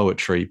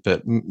poetry,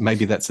 but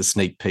maybe that's a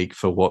sneak peek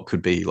for what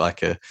could be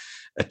like a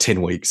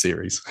 10-week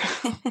series.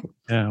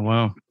 Yeah,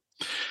 wow.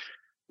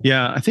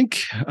 Yeah, I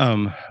think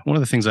one of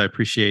the things I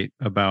appreciate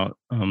about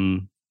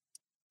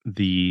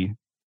the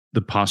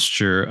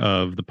posture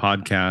of the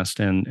podcast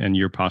and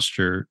your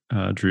posture,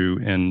 Drew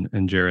and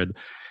Jared,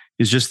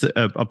 is just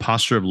a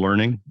posture of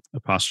learning, a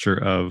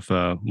posture of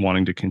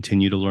wanting to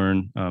continue to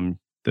learn.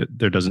 That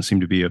there doesn't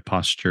seem to be a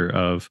posture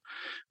of,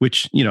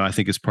 which I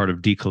think is part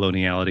of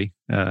decoloniality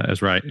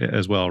as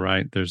well,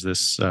 right? There's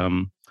this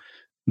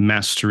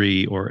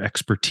mastery or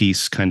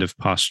expertise kind of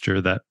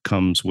posture that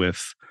comes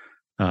with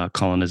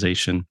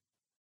colonization.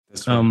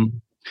 That's right.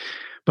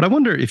 But I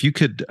wonder if you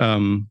could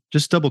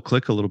just double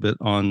click a little bit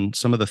on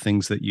some of the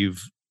things that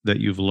you've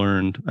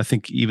learned. I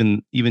think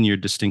even your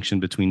distinction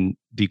between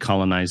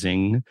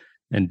decolonizing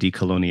and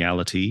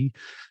decoloniality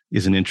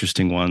is an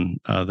interesting one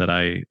that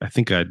I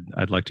think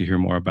I'd like to hear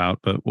more about.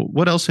 But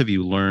what else have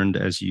you learned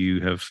as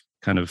you have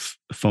kind of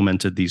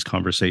fomented these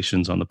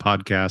conversations on the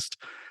podcast?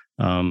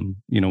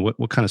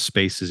 What kind of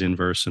space is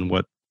Inverse, and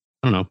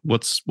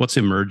what's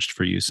emerged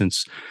for you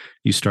since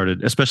you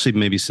started, especially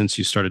maybe since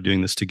you started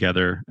doing this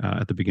together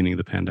at the beginning of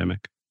the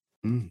pandemic?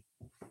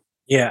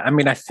 Yeah, I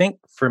mean, I think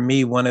for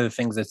me, one of the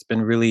things that's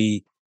been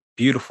really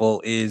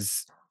beautiful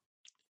is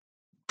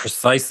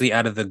precisely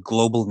out of the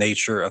global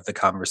nature of the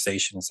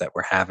conversations that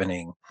we're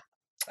having.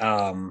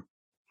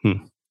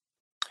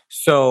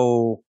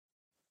 So,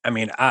 I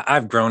mean,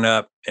 I've grown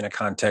up in a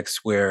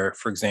context where,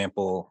 for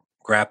example,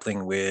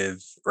 grappling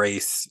with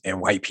race and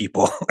white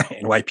people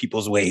and white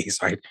people's ways,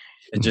 right?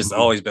 It's just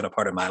always been a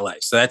part of my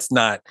life. So that's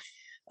not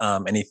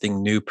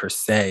anything new per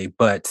se,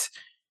 but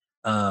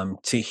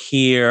to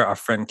hear our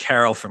friend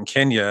Carol from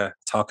Kenya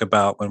talk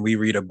about when we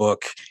read a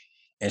book,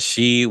 and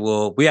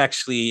we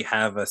actually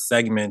have a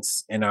segment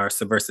in our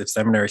Subversive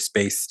Seminary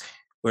space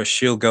where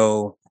she'll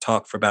go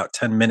talk for about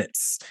 10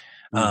 minutes.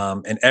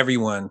 And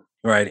everyone,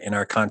 right, in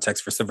our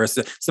context for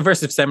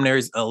Subversive Seminary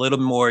is a little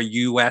more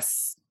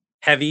US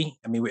heavy.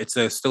 I mean, it's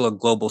still a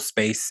global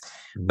space,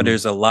 but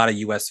there's a lot of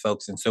US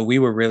folks. And so we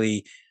were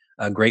really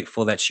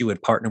grateful that she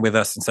would partner with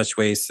us in such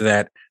ways so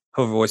that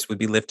her voice would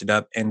be lifted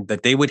up and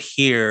that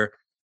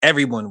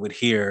everyone would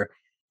hear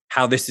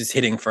how this is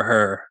hitting for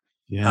her.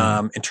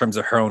 In terms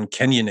of her own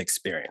Kenyan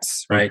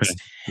experience, right? Okay.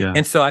 Yeah.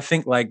 And so I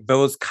think like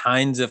those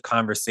kinds of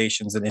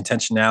conversations and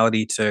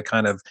intentionality to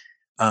kind of,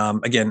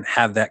 again,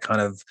 have that kind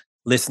of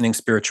listening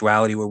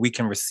spirituality where we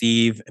can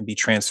receive and be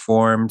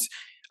transformed,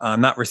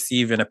 not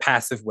receive in a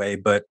passive way,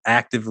 but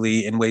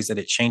actively in ways that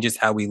it changes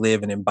how we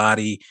live and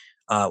embody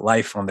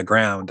life on the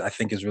ground, I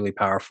think is really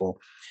powerful.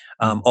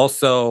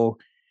 Also,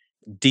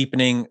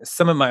 deepening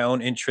some of my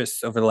own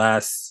interests over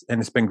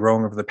and it's been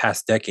growing over the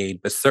past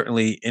decade, but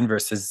certainly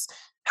Inverse has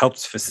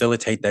helps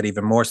facilitate that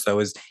even more so,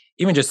 is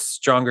even just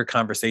stronger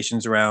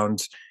conversations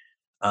around,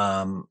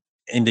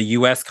 in the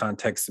US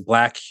context,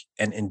 Black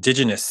and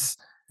Indigenous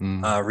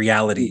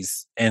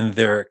realities and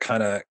their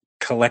kind of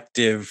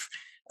collective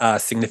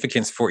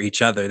significance for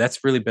each other.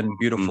 That's really been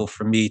beautiful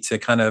for me to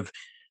kind of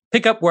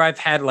pick up where I've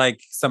had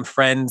like some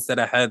friends that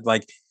I had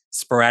like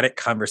sporadic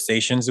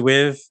conversations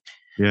with.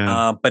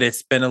 But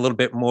it's been a little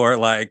bit more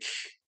like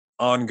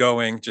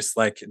ongoing, just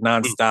like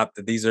nonstop,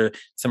 that these are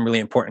some really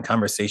important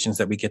conversations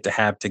that we get to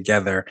have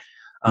together.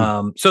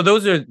 So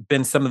those have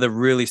been some of the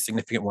really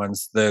significant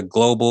ones, the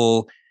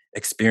global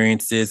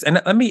experiences. And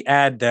let me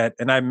add that,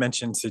 and I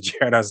mentioned to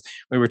Jared,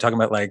 we were talking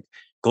about like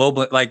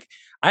global, like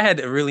I had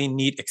a really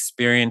neat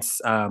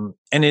experience.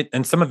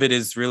 And some of it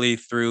is really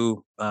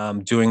through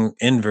doing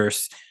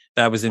Inverse,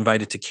 that I was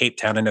invited to Cape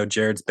Town. I know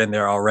Jared's been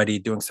there already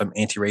doing some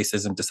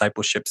anti-racism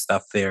discipleship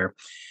stuff there.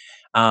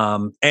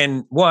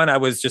 And one, I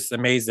was just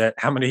amazed at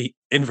how many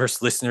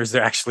Inverse listeners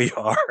there actually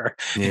are.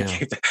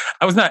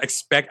 I was not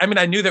I mean,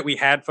 I knew that we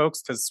had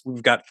folks because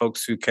we've got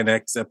folks who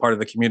connect a part of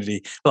the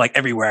community, but like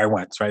everywhere I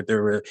went, right,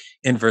 there were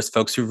Inverse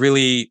folks who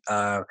really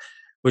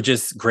were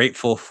just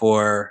grateful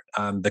for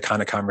the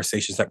kind of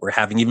conversations that we're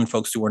having, even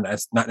folks who were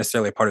not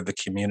necessarily a part of the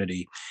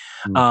community.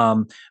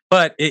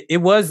 But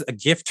it was a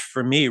gift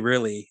for me,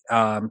 really,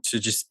 to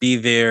just be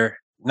there,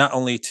 not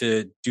only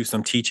to do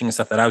some teaching and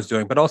stuff that I was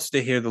doing, but also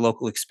to hear the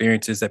local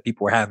experiences that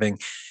people were having,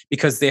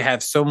 because they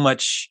have so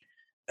much.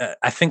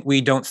 I think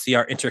we don't see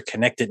our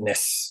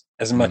interconnectedness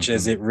as much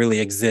as it really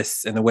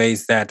exists, in the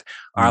ways that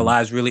our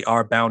lives really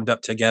are bound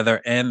up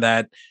together, and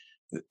that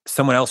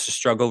someone else's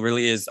struggle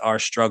really is our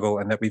struggle,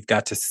 and that we've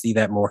got to see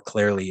that more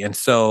clearly. And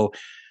so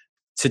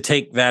to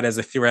take that as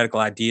a theoretical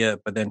idea,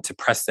 but then to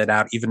press that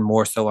out even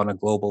more so on a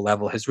global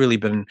level has really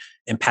been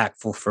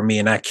impactful for me.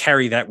 And I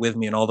carry that with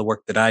me in all the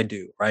work that I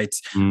do, right?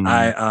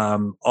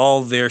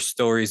 All their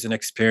stories and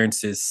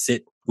experiences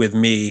sit with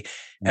me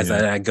as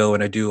I go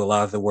and I do a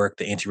lot of the work,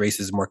 the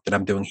anti-racism work that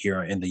I'm doing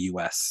here in the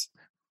US.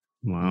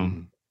 Wow.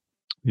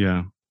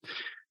 Yeah.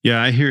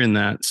 Yeah. I hear in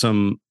that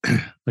some,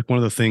 like one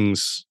of the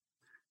things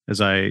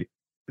as I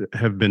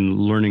have been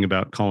learning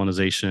about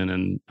colonization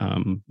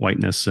and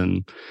whiteness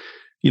and,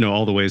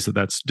 all the ways that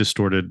that's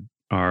distorted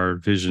our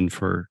vision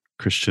for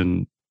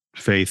Christian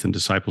faith and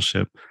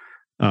discipleship.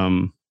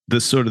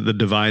 This sort of the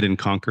divide and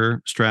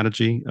conquer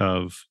strategy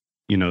of,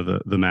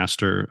 the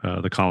master,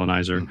 the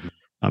colonizer,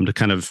 to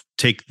kind of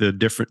take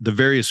the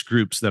various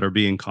groups that are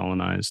being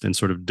colonized and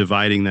sort of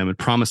dividing them and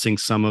promising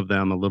some of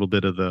them a little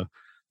bit of the,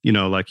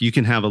 like you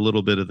can have a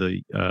little bit of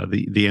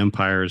the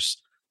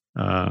empire's,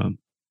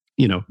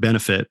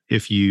 benefit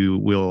if you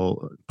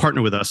will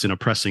partner with us in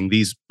oppressing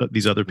these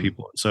other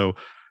people. So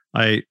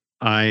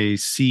I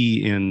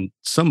see in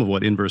some of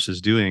what Inverse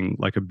is doing,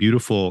 like a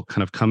beautiful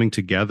kind of coming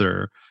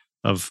together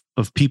of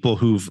people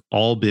who've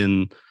all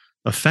been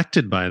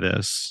affected by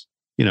this,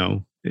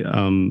 in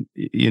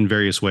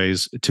various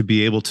ways, to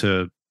be able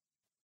to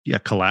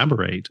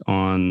collaborate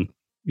on,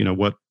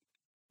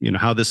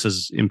 how this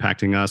is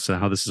impacting us and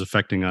how this is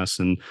affecting us,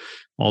 and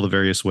all the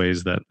various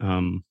ways that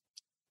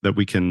that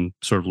we can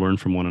sort of learn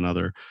from one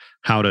another,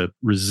 how to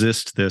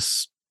resist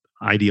this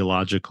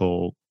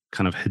ideological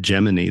kind of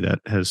hegemony that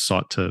has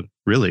sought to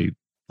really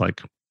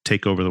like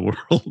take over the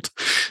world,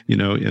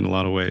 in a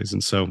lot of ways.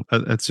 And so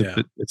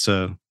it's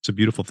a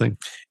beautiful thing.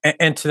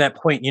 And to that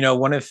point,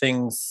 one of the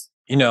things,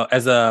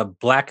 as a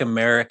Black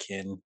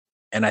American,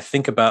 and I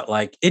think about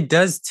like, it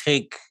does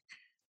take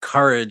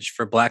courage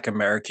for Black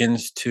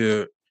Americans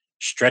to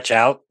stretch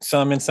out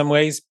in some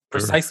ways,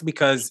 precisely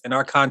because in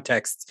our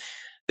context,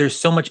 there's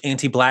so much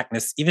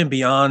anti-Blackness, even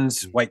beyond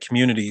white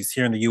communities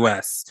here in the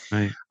U.S.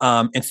 Right.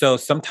 And so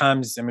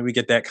sometimes, we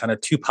get that kind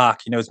of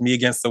Tupac, it's me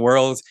against the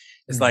world.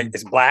 It's like,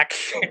 it's Black,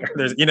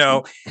 there's,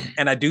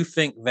 and I do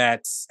think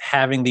that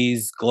having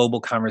these global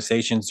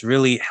conversations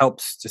really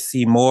helps to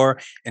see more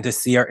and to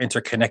see our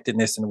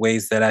interconnectedness in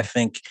ways that I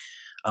think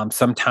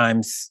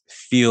sometimes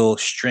feel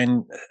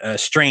strained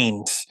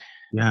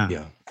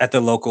at the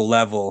local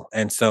level.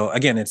 And so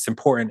again, it's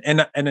important.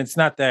 And it's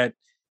not that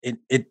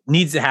it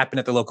needs to happen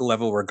at the local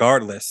level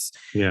regardless.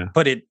 Yeah.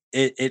 But it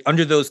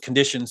under those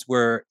conditions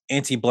where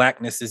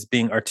anti-Blackness is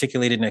being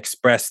articulated and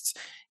expressed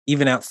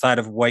even outside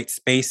of white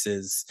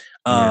spaces,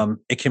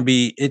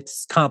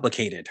 it's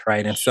complicated,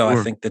 right? And so I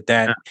think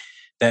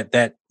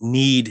that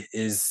need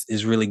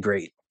is really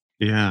great.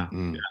 Yeah.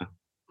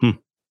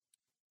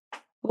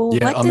 Well,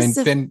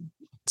 then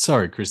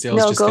sorry, Christy, I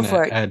was just going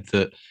to add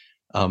that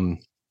to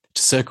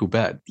circle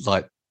back,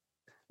 like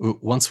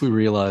once we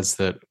realize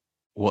that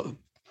what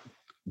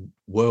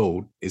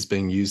world is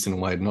being used in a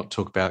way to not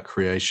talk about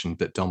creation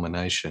but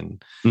domination,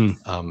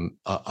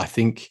 I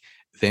think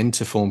then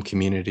to form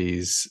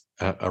communities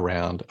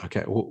around,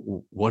 okay,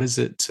 what is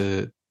it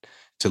to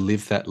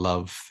live that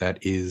love that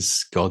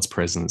is God's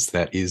presence,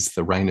 that is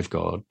the reign of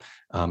God,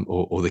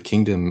 or the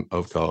kingdom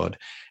of God,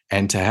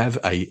 and to have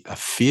a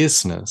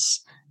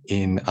fierceness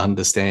in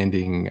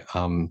understanding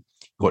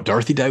what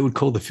Dorothy Day would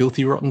call the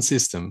filthy rotten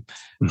system,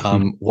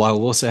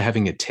 while also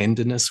having a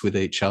tenderness with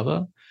each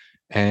other.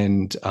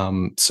 And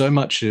so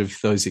much of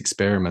those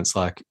experiments,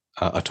 like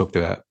I talked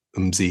about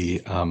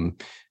UMSI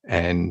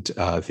and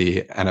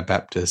the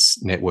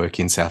Anabaptist network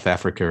in South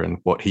Africa and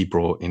what he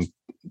brought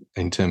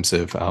in terms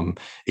of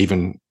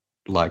even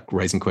like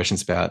raising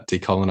questions about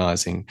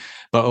decolonizing.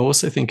 But I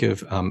also think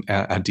of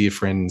our dear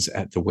friends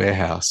at the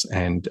Warehouse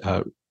and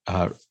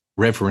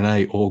Rev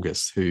Renee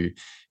August, who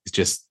is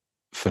just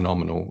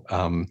phenomenal,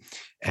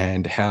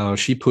 and how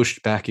she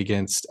pushed back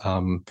against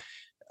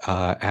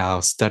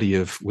our study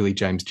of Willie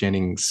James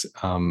Jennings'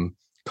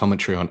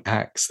 commentary on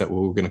Acts that we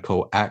were going to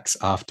call Acts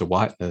After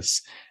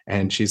Whiteness.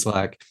 And she's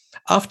like,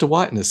 after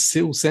whiteness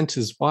still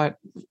centers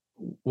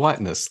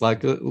whiteness,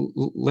 like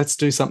let's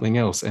do something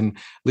else. And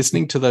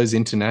listening to those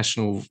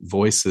international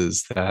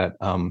voices that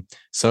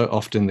so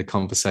often the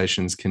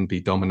conversations can be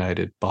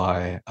dominated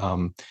by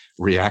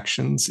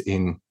reactions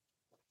in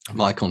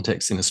my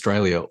context in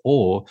Australia,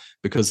 or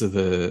because of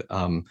the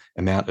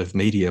amount of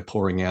media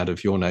pouring out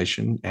of your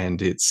nation and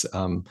its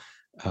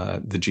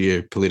the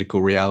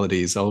geopolitical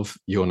realities of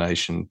your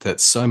nation, that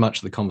so much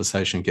of the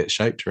conversation gets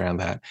shaped around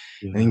that.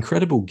 Yeah. An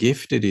incredible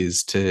gift it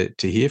is to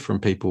hear from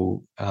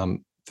people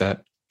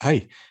that,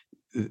 hey,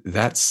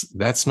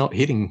 that's not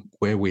hitting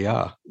where we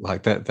are,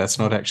 like that's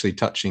not actually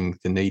touching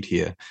the need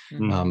here.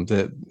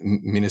 The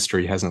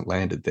ministry hasn't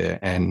landed there,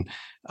 and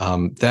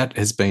that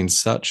has been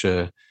such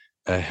a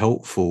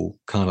helpful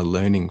kind of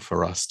learning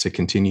for us to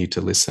continue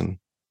to listen.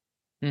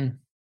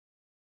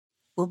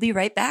 We'll be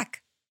right back.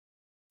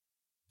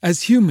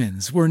 As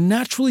humans, we're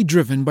naturally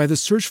driven by the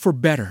search for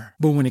better.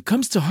 But when it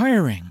comes to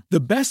hiring,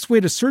 the best way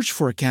to search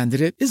for a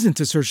candidate isn't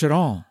to search at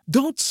all.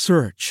 Don't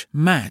search,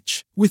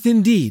 match with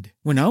Indeed.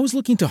 When I was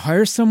looking to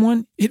hire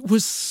someone, it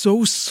was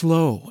so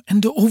slow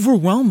and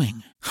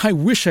overwhelming. I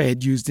wish I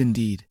had used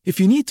Indeed. If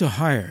you need to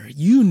hire,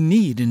 you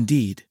need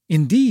Indeed.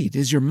 Indeed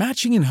is your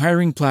matching and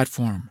hiring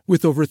platform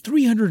with over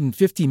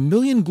 350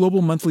 million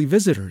global monthly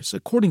visitors,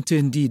 according to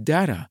Indeed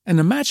data, and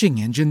a matching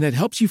engine that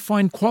helps you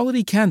find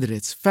quality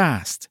candidates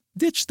fast.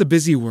 Ditch the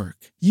busy work.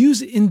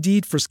 Use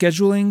Indeed for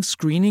scheduling,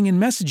 screening,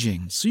 and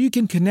messaging so you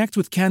can connect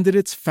with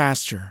candidates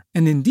faster.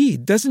 And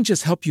Indeed doesn't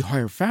just help you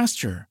hire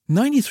faster.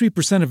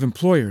 93% of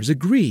employers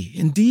agree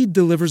Indeed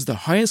delivers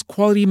the highest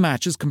quality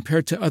matches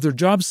compared to other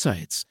job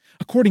sites,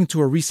 according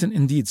to a recent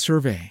Indeed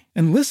survey.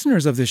 And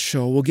listeners of this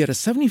show will get a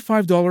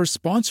 $75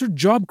 sponsored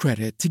job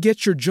credit to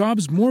get your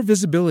jobs more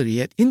visibility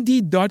at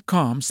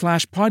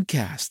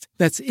Indeed.com/podcast.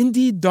 That's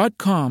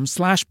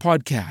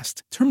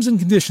Indeed.com/podcast. Terms and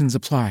conditions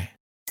apply.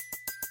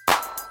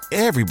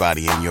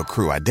 Everybody in your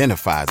crew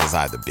identifies as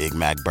either Big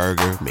Mac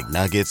Burger,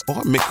 McNuggets,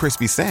 or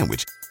McCrispy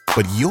Sandwich.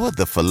 But you're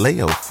the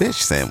Filet-O-Fish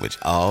Sandwich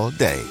all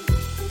day.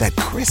 That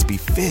crispy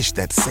fish,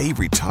 that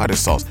savory tartar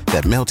sauce,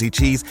 that melty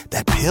cheese,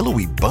 that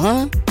pillowy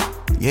bun.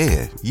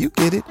 Yeah, you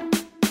get it.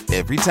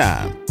 Every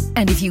time.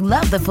 And if you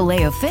love the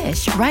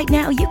Filet-O-Fish, right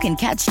now you can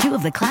catch two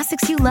of the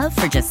classics you love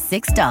for just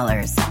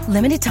 $6.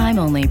 Limited time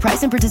only.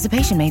 Price and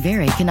participation may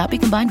vary. Cannot be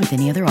combined with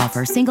any other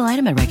offer. Single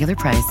item at regular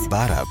price.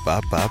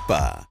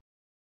 Ba-da-ba-ba-ba.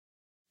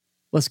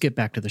 Let's get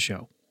back to the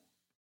show.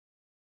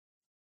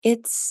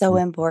 It's so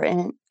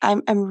important.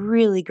 I'm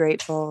really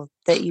grateful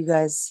that you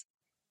guys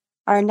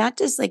are not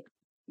just like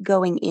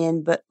going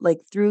in, but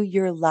like through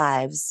your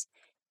lives,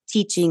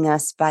 teaching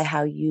us by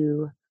how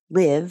you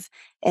live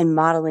and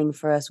modeling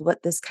for us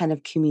what this kind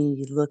of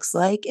community looks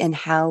like and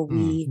how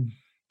we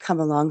come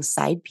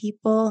alongside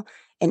people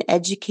and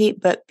educate,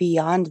 but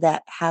beyond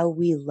that, how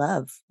we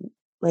love,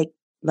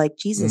 like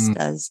Jesus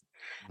does.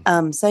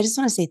 So I just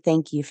want to say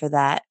thank you for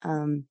that.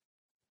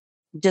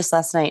 Just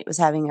last night was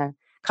having a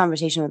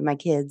conversation with my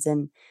kids,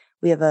 and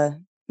we have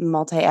a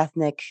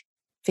multi-ethnic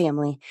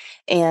family,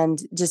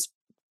 and just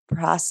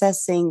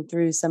processing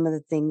through some of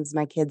the things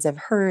my kids have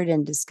heard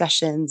and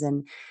discussions,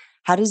 and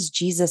how does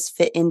Jesus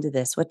fit into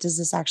this? What does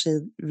this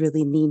actually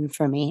really mean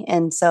for me?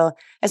 And so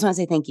I just want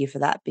to say thank you for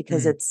that,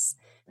 because it's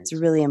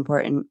really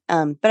important.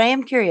 But I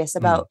am curious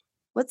about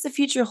what's the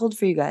future hold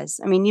for you guys?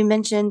 I mean, you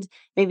mentioned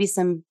maybe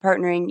some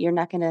partnering. You're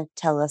not going to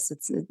tell us.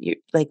 You're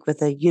like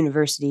with a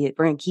university.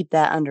 We're going to keep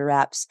that under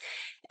wraps.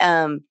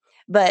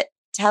 But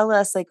tell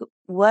us, like,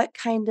 what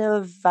kind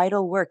of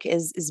vital work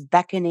is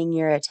beckoning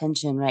your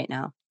attention right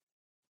now?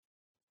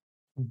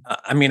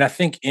 I mean, I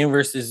think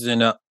Inverse is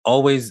in a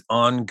always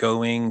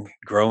ongoing,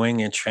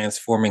 growing and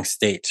transforming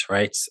state,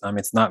 right?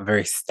 It's not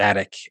very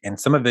static. And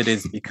some of it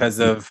is because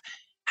of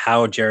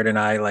how Jared and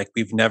I, like,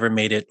 we've never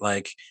made it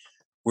like,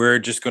 we're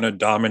just going to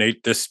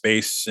dominate this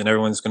space and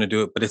everyone's going to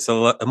do it. But it's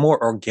a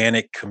more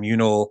organic,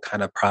 communal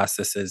kind of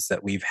processes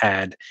that we've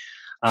had.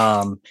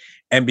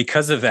 And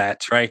because of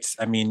that, right?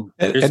 I mean,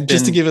 and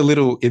just to give a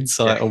little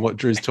insight on what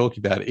Drew's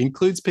talking about, it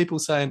includes people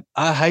saying,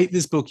 I hate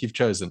this book you've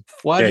chosen.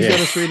 Why have you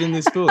got us reading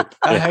this book?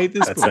 I hate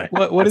this book.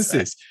 Right. What is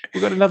this?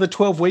 We've got another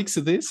 12 weeks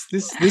of this.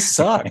 This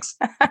sucks.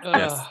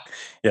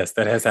 Yes,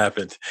 that has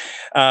happened.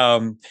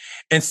 And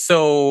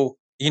so,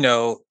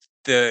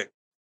 the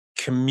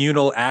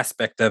communal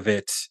aspect of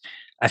it,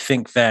 I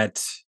think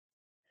that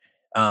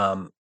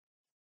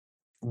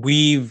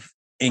we've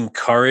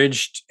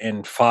encouraged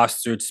and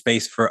fostered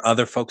space for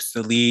other folks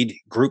to lead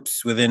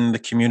groups within the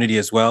community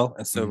as well.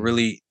 And so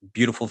really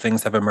beautiful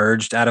things have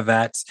emerged out of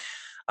that.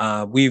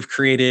 We've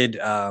created,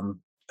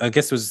 I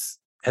guess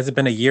has it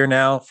been a year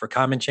now for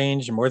Common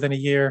Change? More than a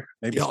year?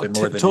 Maybe it's been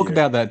more than a year. Talk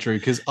about that, Drew,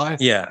 because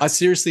I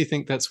seriously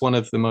think that's one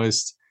of the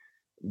most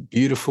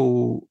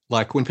beautiful,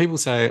 like when people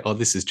say, oh,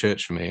 this is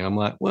church for me, I'm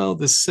like, well,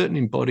 there's certain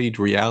embodied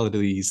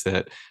realities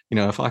that,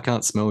 if I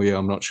can't smell you,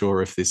 I'm not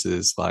sure if this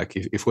is like,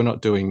 if we're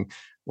not doing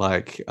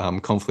like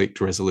conflict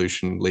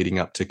resolution leading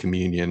up to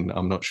communion,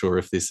 I'm not sure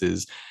if this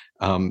is,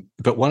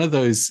 but one of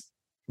those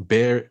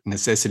bare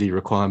necessity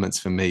requirements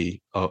for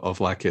me of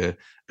like a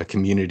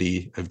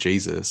community of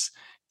Jesus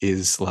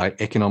is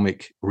like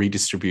economic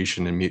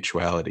redistribution and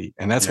mutuality.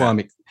 And that's why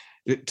I'm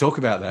talk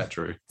about that,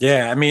 Drew.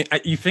 Yeah, I mean,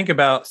 you think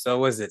about, so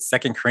was it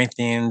 2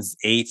 Corinthians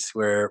 8,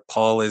 where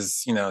Paul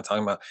is,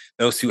 talking about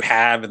those who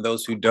have and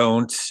those who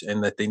don't,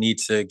 and that they need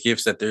to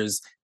give, so that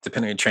there's,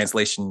 depending on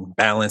translation,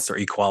 balance or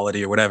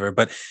equality or whatever.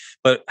 But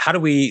how do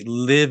we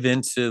live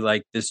into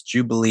like this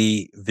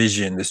Jubilee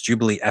vision, this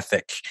Jubilee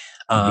ethic,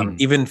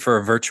 even for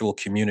a virtual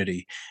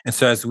community? And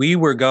so as we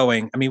were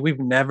going, I mean, we've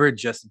never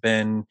just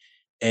been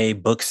a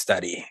book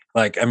study.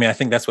 Like, I mean, I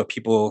think that's what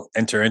people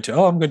enter into.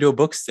 Oh, I'm going to do a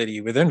book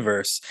study with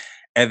Inverse.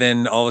 And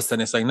then all of a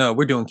sudden it's like, no,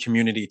 we're doing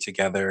community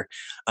together.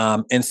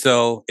 And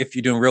so if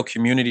you're doing real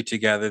community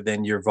together,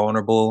 then you're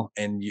vulnerable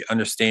and you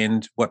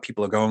understand what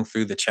people are going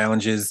through, the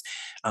challenges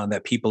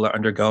that people are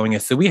undergoing.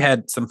 And so we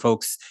had some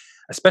folks,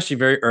 especially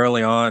very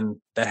early on,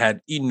 that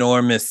had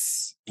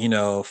enormous,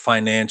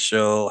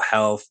 financial,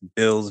 health,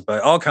 bills,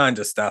 but all kinds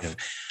of stuff.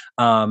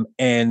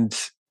 And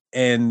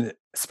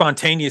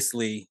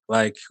spontaneously,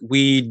 like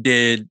we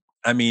did,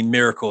 I mean,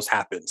 miracles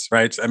happened,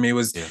 right? I mean, it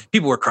was,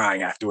 people were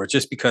crying afterwards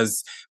just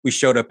because we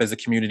showed up as a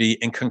community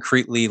and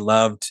concretely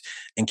loved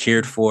and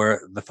cared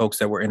for the folks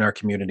that were in our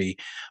community.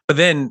 But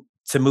then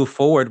to move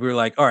forward, we were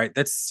like, all right,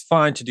 that's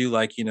fine to do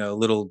like,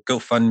 little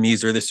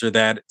GoFundMe's or this or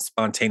that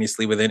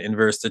spontaneously within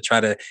Inverse to try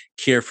to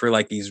care for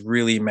like these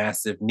really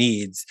massive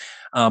needs.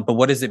 But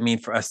what does it mean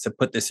for us to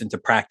put this into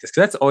practice?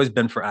 Because that's always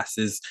been for us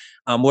is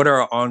what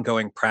are our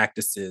ongoing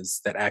practices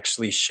that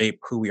actually shape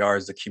who we are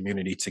as a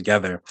community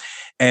together?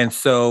 And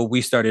so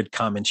we started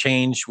Common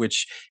Change,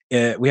 which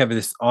we have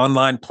this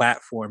online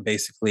platform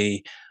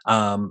basically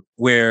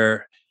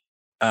where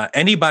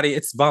anybody,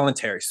 it's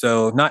voluntary.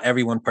 So not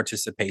everyone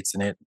participates in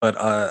it, but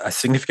a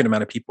significant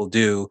amount of people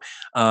do.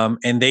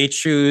 And they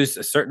choose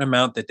a certain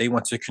amount that they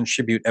want to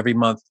contribute every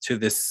month to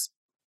this.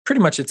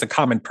 Pretty much it's a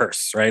common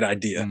purse, right?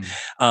 Idea.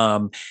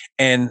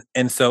 And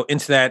so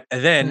into that,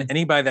 and then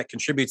anybody that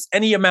contributes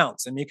any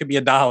amounts, I mean, it could be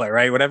 $1,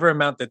 right? Whatever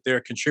amount that they're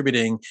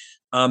contributing,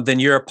 then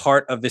you're a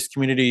part of this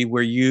community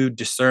where you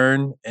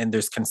discern and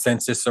there's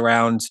consensus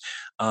around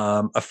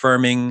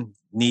affirming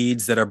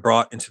needs that are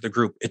brought into the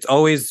group. It's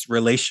always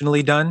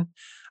relationally done.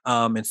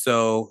 And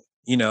so,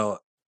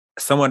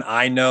 someone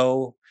I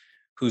know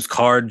whose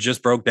car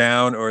just broke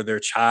down or their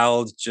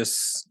child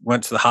just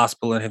went to the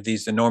hospital and have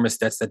these enormous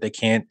debts that they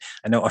can't.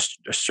 I know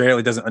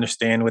Australia doesn't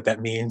understand what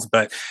that means,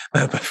 but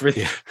for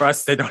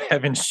us, they don't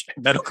have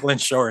medical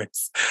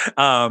insurance.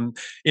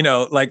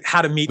 Like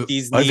how to meet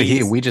these needs. Over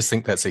here, we just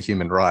think that's a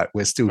human right.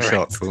 We're still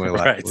shocked when we're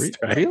like, really?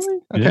 Okay,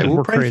 Yeah,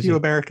 we'll pray for you,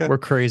 America. We're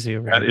crazy.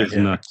 That is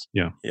nuts.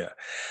 Yeah. Yeah.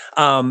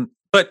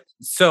 But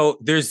so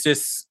there's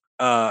this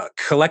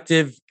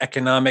collective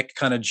economic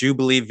kind of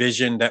Jubilee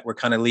vision that we're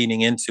kind of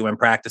leaning into and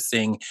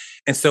practicing.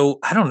 And so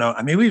I don't know.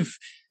 I mean,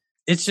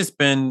 it's just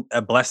been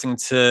a blessing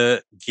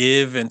to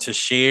give and to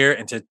share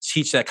and to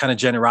teach that kind of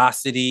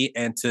generosity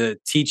and to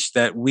teach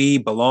that we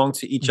belong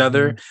to each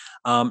other,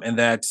 and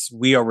that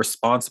we are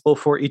responsible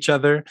for each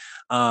other,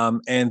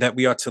 and that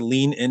we are to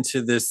lean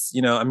into this.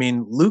 I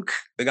mean, Luke,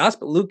 the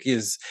Gospel of Luke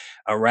is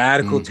a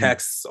radical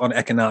text on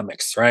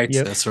economics, right?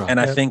 Yep. That's right.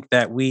 And I think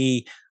that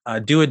we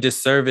do a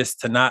disservice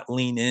to not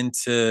lean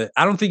into.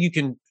 I don't think you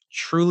can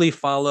truly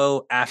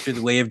follow after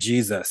the way of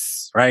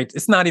Jesus, right?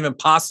 It's not even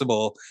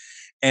possible.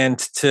 And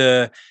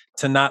to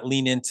not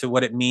lean into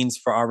what it means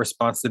for our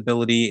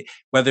responsibility,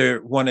 whether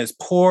one is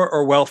poor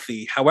or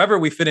wealthy, however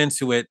we fit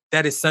into it,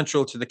 that is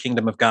central to the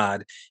kingdom of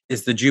God,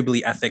 is the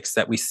Jubilee ethics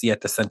that we see at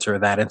the center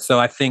of that. And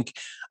so I think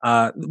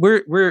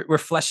we're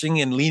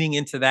fleshing and leaning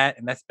into that,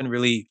 and that's been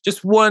really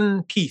just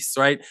one piece,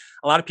 right?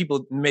 A lot of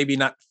people maybe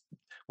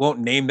won't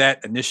name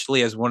that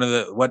initially as one of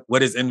the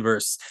what is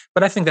Inverse,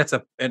 but I think that's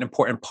an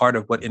important part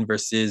of what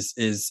Inverse is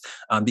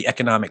the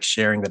economic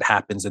sharing that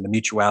happens and the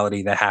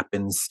mutuality that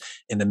happens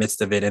in the midst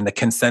of it, and the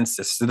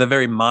consensus, so the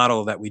very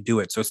model that we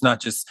do it. So it's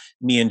not just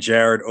me and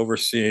Jared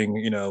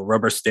overseeing,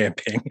 rubber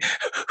stamping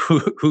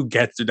who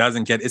gets or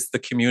doesn't get. It's the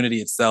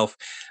community itself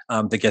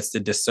that gets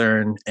to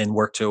discern and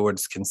work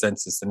towards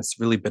consensus, and it's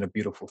really been a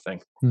beautiful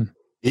thing.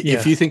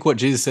 If you think what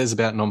Jesus says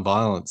about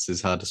nonviolence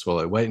is hard to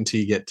swallow, wait until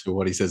you get to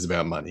what he says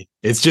about money.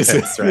 It's just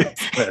That's right.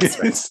 That's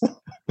right.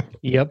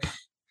 Yep.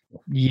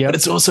 But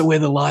it's also where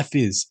the life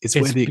is. It's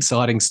where the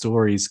exciting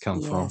stories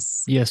come from.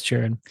 Yes,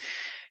 Jared.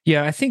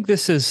 Yeah, I think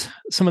this is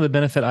some of the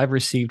benefit I've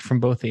received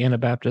from both the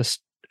Anabaptist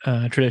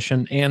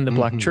tradition and the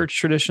Black church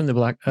tradition, the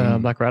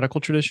Black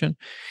radical tradition,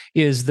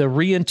 is the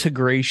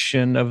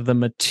reintegration of the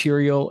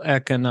material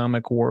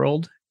economic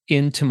world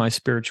into my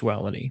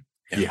spirituality.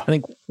 Yeah. I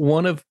think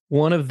one of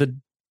the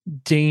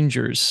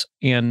dangers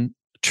and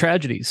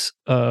tragedies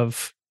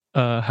of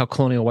how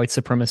colonial white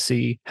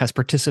supremacy has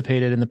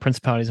participated in the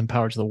principalities and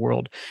powers of the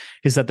world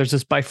is that there's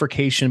this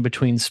bifurcation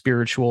between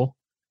spiritual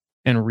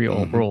and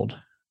real world,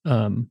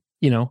 and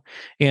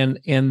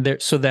there,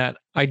 so that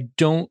I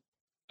don't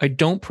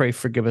pray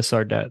forgive us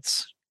our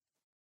debts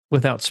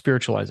without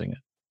spiritualizing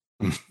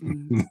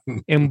it.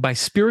 And by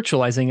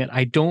spiritualizing it,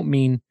 I don't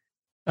mean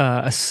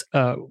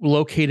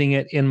locating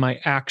it in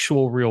my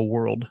actual real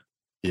world.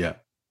 Yeah.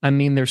 I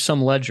mean, there's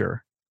some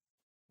ledger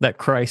that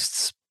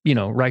Christ's,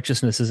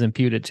 righteousness is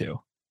imputed to.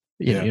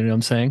 You know what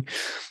I'm saying?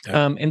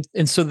 Yeah.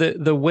 And so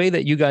the way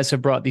that you guys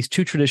have brought these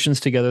two traditions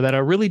together that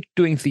are really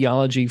doing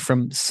theology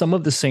from some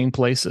of the same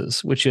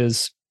places, which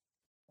is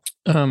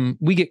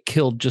we get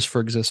killed just for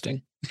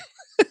existing,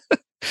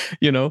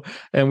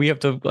 and we have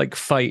to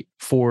fight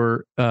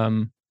for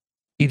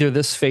either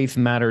this faith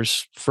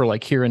matters for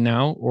here and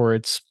now, or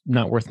it's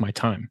not worth my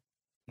time.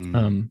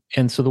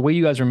 And so the way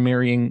you guys are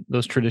marrying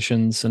those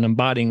traditions and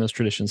embodying those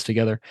traditions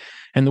together,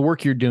 and the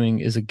work you're doing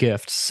is a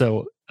gift.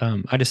 So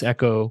I just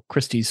echo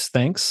Christy's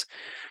thanks.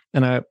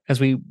 And as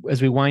we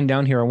wind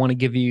down here, I want to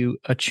give you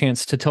a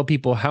chance to tell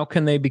people how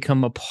can they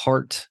become a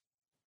part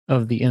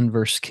of the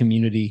Inverse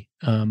community.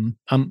 I'm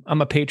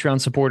a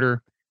Patreon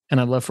supporter, and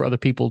I'd love for other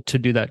people to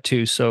do that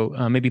too. So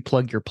maybe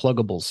plug your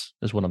pluggables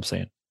is what I'm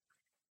saying.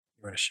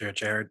 You want to share,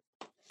 Jared?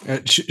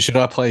 Should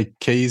I play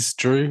keys,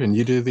 Drew, and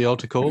you do the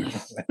altar call?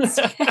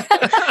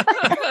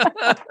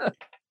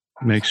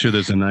 Make sure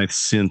there's a nice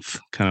synth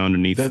kind of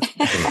underneath. That's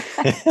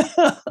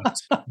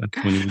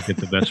when you get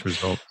the best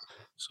result.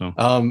 So,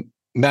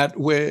 Matt,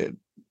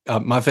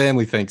 my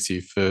family thanks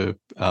you for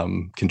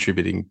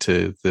contributing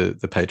to the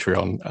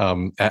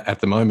Patreon. At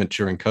the moment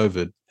during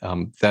COVID,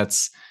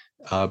 that's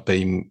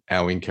been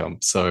our income.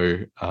 So,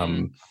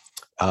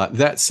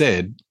 that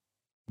said,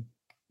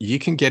 you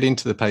can get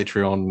into the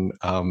Patreon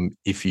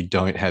if you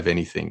don't have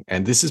anything.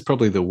 And this is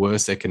probably the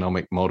worst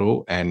economic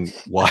model and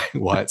why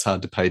it's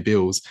hard to pay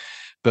bills.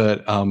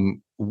 But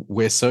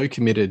we're so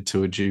committed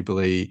to a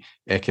Jubilee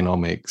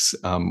economics.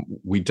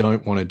 We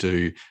don't want to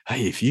do,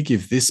 hey, if you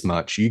give this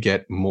much, you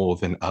get more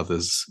than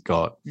others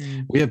got.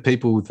 We have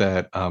people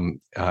that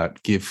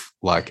give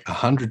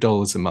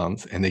 $100 a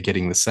month, and they're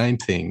getting the same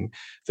thing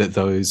that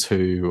those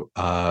who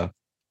are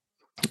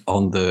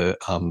on the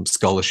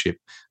scholarship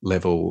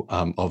level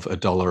of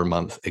 $1 a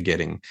month are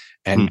getting.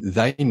 And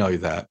they know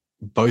that.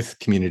 Both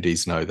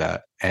communities know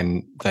that,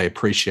 and they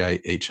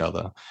appreciate each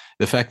other.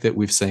 The fact that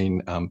we've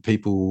seen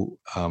people,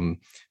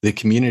 the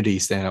community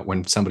stand up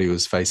when somebody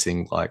was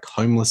facing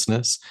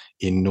homelessness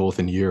in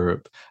Northern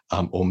Europe,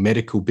 or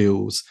medical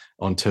bills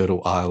on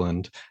Turtle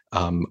Island,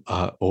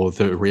 or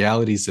the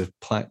realities of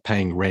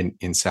paying rent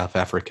in South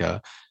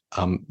Africa.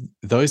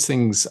 Those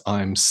things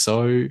I'm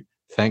so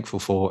thankful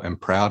for and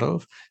proud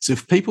of. So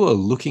if people are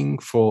looking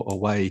for a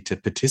way to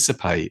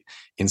participate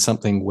in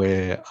something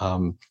where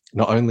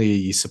not only are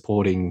you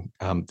supporting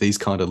these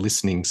kind of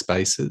listening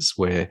spaces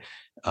where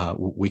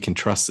we can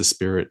trust the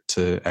Spirit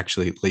to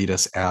actually lead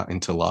us out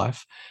into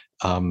life,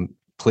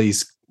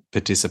 please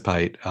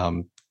participate.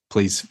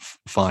 Please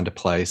find a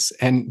place.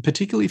 And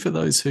particularly for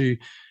those who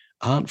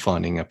aren't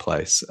finding a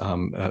place.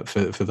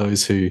 For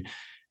those who,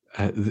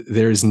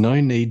 there is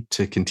no need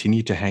to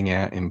continue to hang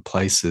out in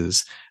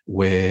places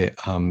where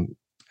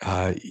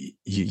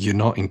you're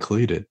not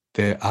included.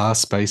 There are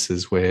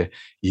spaces where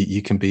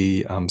you can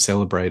be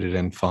celebrated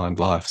and find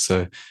life.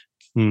 So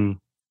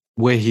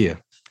we're here.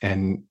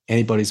 And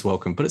anybody's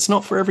welcome, but it's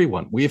not for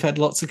everyone. We've had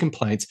lots of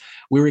complaints.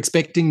 We were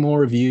expecting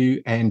more of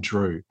you and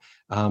Drew.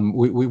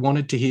 We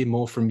wanted to hear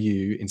more from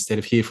you instead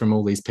of hear from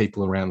all these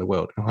people around the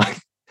world. I'm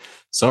like,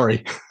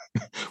 sorry,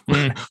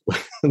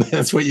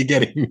 that's what you're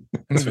getting.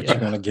 That's what you're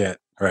going to get.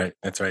 Right.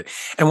 That's right.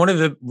 And one of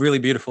the really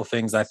beautiful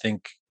things I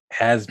think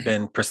has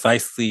been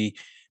precisely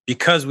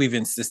because we've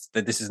insisted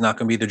that this is not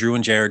going to be the Drew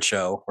and Jared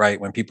show, right?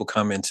 When people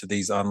come into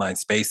these online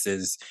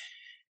spaces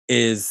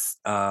is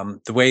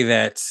the way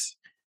that,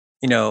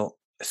 you know,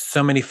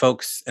 so many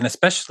folks, and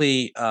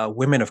especially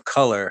women of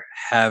color,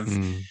 have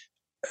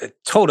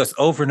told us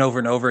over and over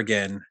and over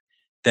again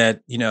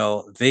that, you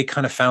know, they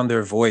kind of found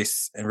their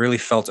voice and really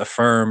felt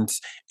affirmed,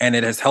 and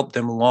it has helped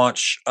them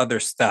launch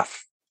other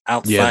stuff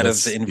outside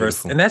of the Inverse.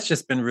 Beautiful. And that's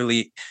just been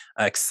really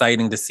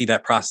exciting to see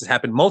that process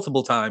happen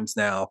multiple times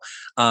now,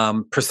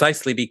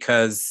 precisely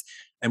because,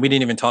 and we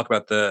didn't even talk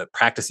about the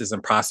practices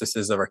and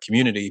processes of our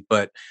community,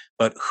 but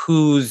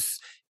who's,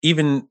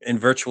 even in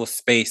virtual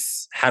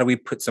space, how do we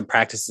put some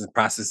practices and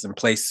processes in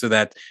place so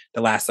that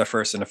the last are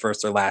first and the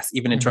first are last,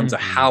 even in terms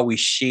of how we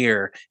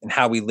share and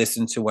how we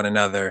listen to one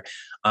another.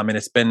 And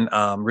it's been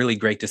really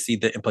great to see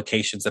the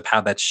implications of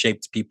how that's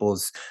shaped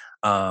people's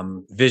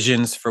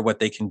visions for what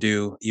they can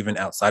do, even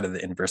outside of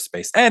the Inverse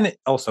space and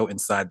also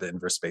inside the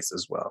Inverse space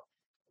as well.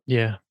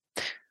 Yeah.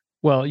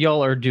 Well,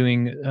 y'all are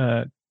doing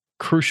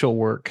crucial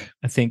work.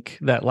 I think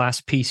that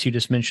last piece you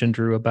just mentioned,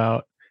 Drew,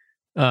 about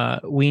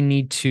we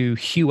need to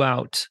hew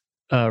out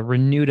a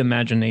renewed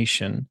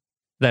imagination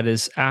that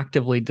is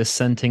actively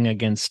dissenting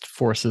against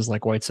forces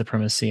like white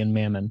supremacy and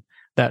mammon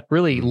that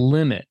really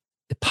limit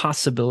the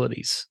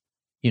possibilities,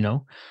 you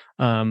know,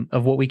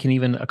 of what we can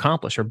even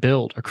accomplish or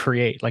build or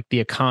create. Like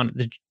the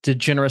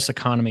generous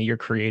economy you're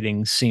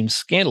creating seems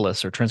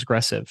scandalous or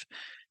transgressive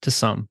to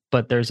some,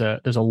 but there's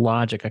a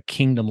logic, a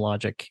kingdom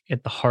logic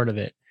at the heart of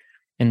it.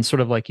 And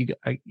sort of like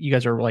you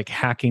guys are like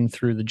hacking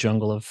through the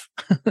jungle of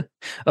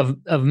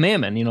of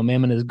mammon. You know,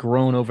 mammon has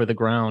grown over the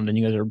ground, and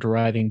you guys are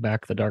driving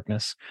back the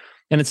darkness.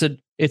 And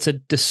it's a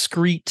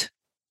discrete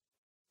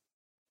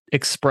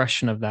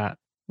expression of that,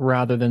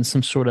 rather than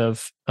some sort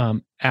of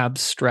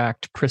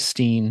abstract,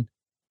 pristine,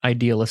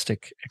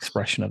 idealistic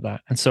expression of that.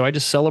 And so I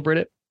just celebrate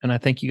it, and I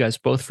thank you guys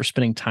both for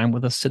spending time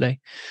with us today.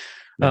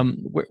 Yeah.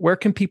 Where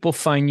can people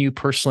find you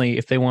personally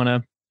if they want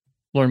to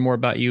learn more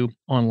about you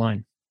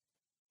online?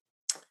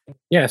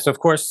 Yeah, so of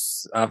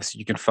course, obviously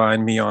you can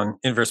find me on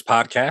Inverse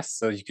Podcast,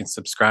 so you can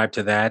subscribe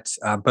to that.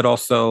 But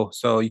also,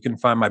 so you can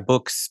find my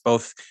books,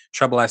 both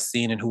Trouble I've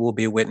Seen and Who Will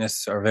Be a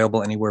Witness, are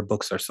available anywhere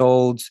books are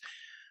sold.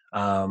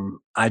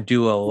 I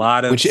do a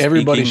lot of which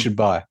everybody should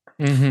buy.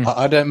 Mm-hmm.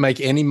 I don't make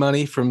any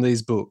money from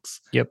these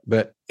books. Yep,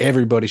 but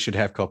everybody should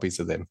have copies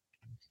of them.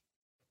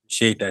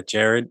 Appreciate that,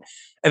 Jared.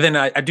 And then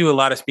I do a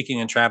lot of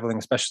speaking and traveling,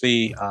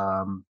 especially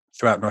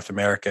throughout North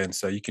America, and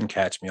so you can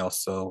catch me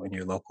also in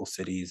your local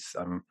cities.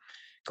 I'm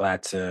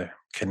glad to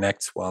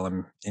connect while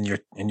I'm in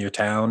your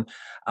town.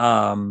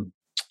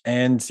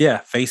 And yeah,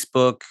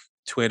 Facebook,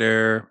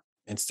 Twitter,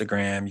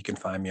 Instagram, you can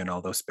find me in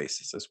all those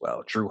spaces as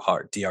well. Drew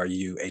Hart,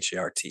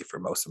 DRUHART for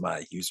most of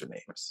my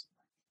usernames.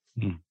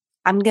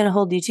 I'm going to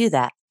hold you to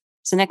that.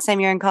 So next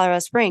time you're in Colorado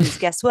Springs,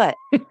 guess what?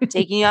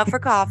 Taking you out for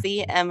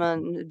coffee. I'm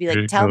going to be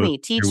like, tell me,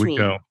 teach me.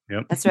 Yep.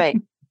 That's right.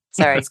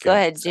 Sorry. Go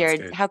ahead,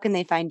 Jared. How can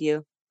they find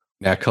you?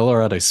 Now,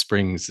 Colorado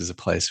Springs is a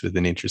place with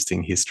an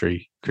interesting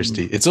history,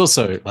 Christy. It's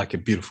also like a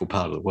beautiful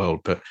part of the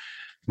world, but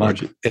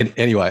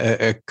anyway,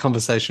 a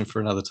conversation for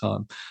another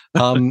time.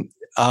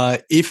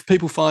 If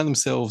people find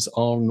themselves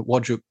on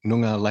Whadjuk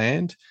Noongar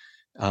land,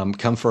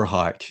 come for a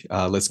hike.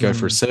 Let's go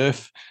for a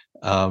surf.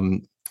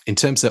 In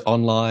terms of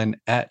online,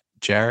 at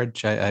Jared,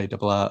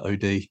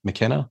 JARROD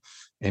McKenna,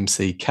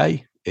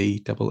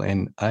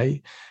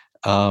 MCKENNA.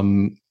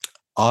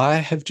 I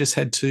have just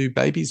had 2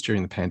 babies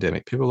during the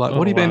pandemic. People are like,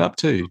 what have you been up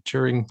to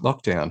during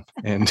lockdown?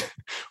 And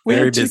we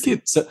had 2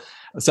 kids.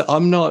 So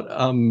I'm not,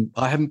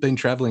 I haven't been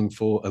traveling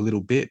for a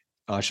little bit.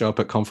 I show up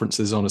at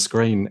conferences on a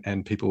screen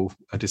and people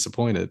are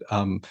disappointed.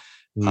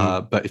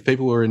 But if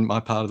people are in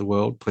my part of the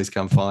world, please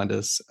come find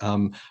us.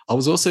 I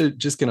was also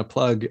just going to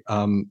plug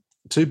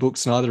 2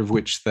 books, neither of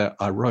which that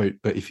I wrote,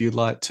 but if you'd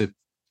like to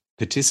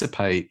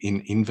participate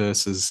in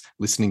Inverse's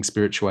listening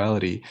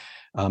spirituality,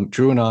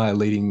 Drew and I are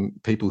leading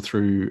people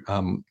through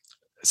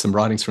some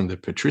writings from the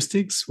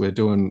patristics. We're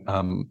doing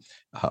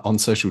On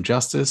Social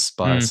Justice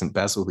by St.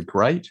 Basil the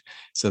Great.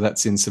 So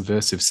that's in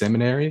Subversive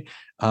Seminary.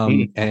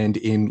 And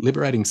in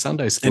Liberating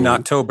Sunday School. In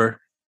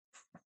October.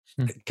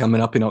 Coming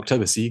up in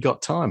October. So you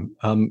got time.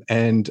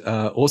 And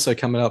also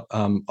coming up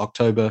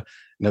October,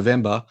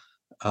 November,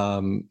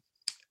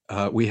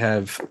 we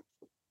have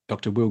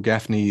Dr. Will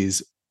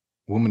Gaffney's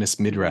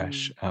Womanist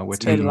Midrash. We're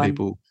taking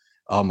people,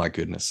 oh my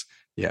goodness.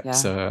 Yeah.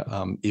 So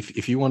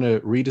if you want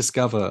to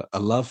rediscover a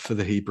love for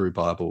the Hebrew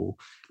Bible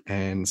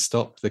and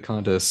stop the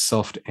kind of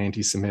soft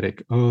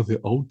anti-Semitic, oh,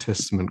 the Old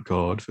Testament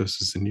God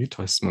versus the New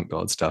Testament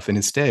God stuff, and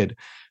instead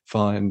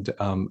find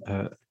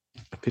a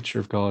picture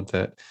of God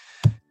that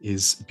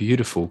is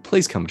beautiful.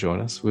 Please come join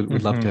us.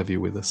 We'd love to have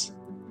you with us.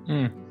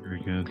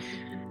 Very good.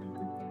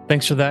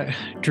 Thanks for that,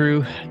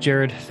 Drew.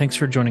 Jared, thanks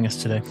for joining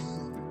us today.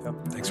 Yep.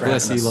 Thanks for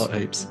Bless having you us. lot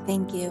heaps.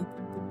 Thank you.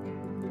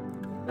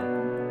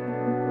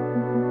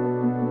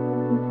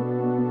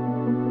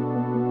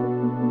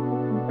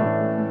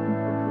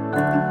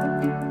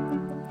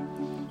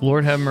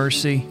 Lord have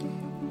mercy.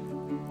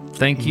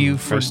 Thank you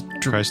for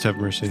Christ have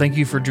mercy. Thank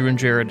you for Drew and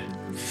Jared.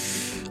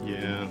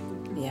 Yeah.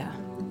 Yeah.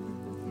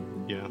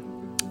 Yeah.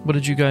 What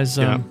did you guys?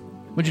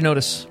 What did you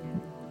notice?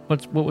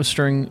 What was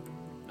stirring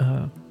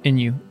in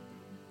you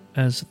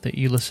as that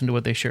you listened to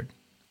what they shared?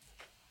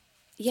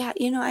 Yeah,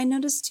 I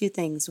noticed two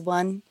things.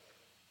 One,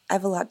 I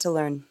have a lot to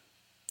learn,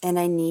 and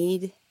I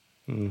need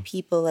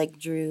people like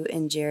Drew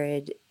and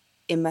Jared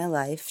in my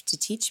life to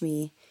teach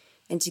me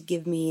and to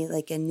give me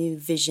like a new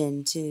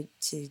vision, to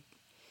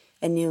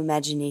a new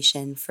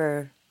imagination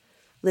for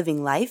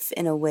living life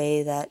in a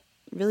way that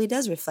really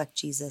does reflect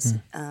Jesus.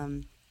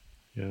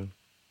 Yeah.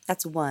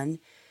 That's one.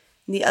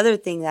 And the other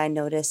thing that I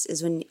noticed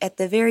is when at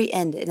the very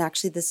end, and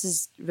actually this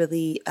is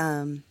really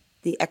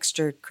the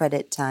extra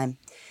credit time.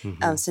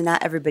 So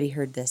not everybody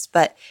heard this,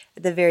 but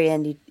at the very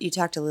end, you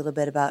talked a little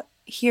bit about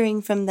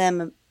hearing from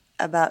them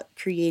about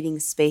creating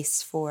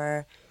space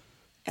for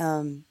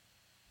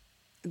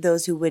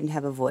those who wouldn't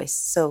have a voice.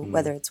 So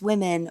whether it's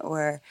women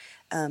or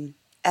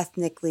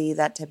ethnically,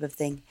 that type of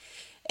thing.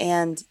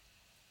 And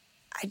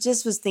I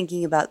just was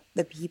thinking about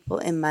the people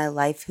in my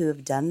life who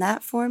have done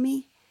that for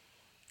me.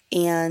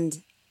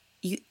 And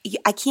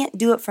I can't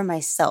do it for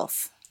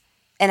myself.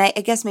 And I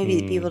guess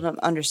maybe people don't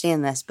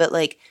understand this, but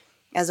like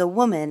as a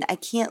woman, I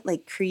can't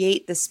like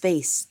create the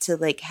space to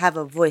like have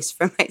a voice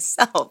for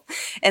myself.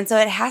 And so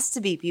it has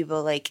to be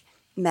people like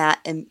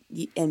Matt and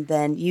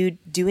Ben, you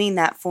doing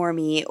that for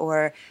me,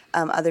 or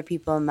other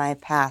people in my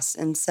past.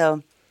 And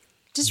so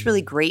just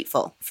really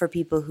grateful for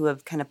people who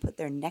have kind of put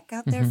their neck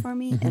out there for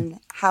me,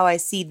 and how I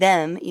see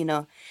them,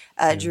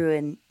 Drew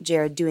and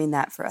Jared doing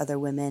that for other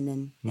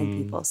women and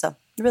people. So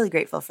really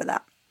grateful for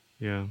that.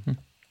 Yeah.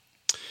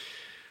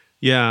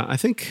 Yeah, I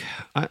think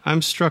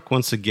I'm struck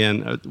once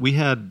again. We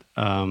had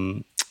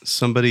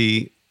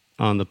somebody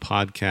on the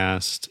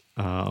podcast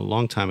a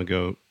long time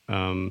ago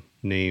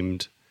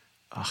named,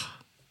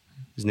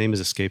 his name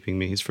is escaping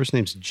me. His first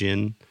name's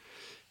Jin.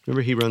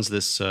 Remember, he runs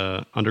this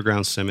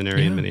underground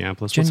seminary in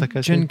Minneapolis. What's that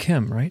guy's name? Jin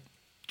Kim, right?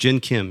 Jin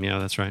Kim, yeah,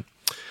 that's right.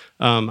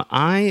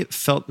 I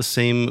felt the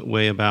same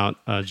way about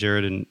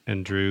Jared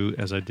and Drew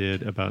as I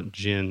did about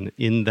Jin,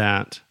 in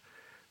that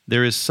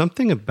there is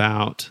something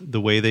about the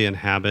way they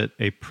inhabit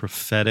a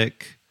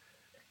prophetic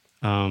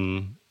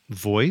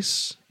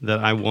voice that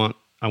I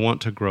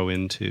want to grow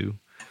into.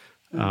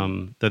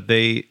 That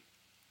they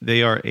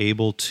are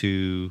able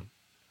to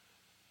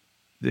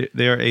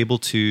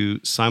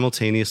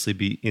simultaneously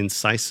be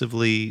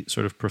incisively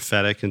sort of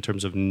prophetic in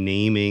terms of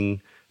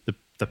naming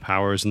the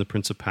powers and the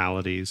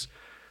principalities,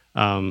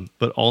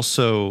 but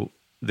also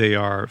they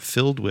are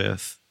filled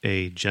with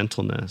a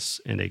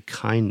gentleness and a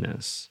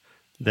kindness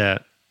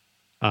that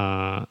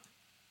like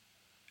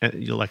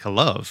a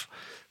love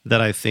that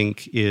I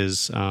think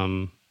is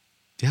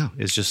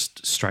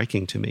just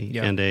striking to me.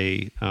 Yeah. And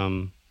I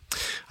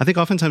think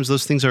oftentimes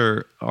those things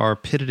are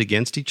pitted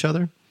against each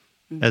other,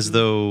 as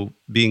though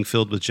being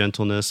filled with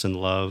gentleness and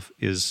love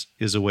is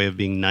a way of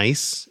being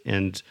nice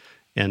and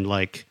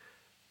like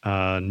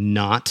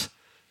not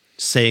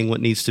saying what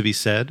needs to be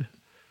said.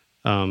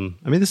 I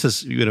mean, this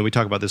is, we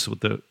talk about this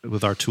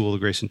with our tool, the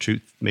Grace and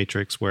Truth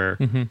Matrix, where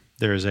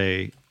there's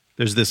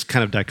this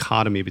kind of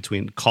dichotomy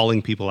between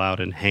calling people out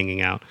and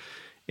hanging out.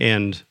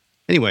 And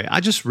anyway, I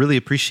just really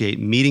appreciate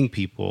meeting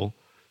people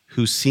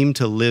who seem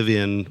to live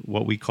in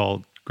what we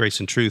call Grace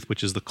and Truth,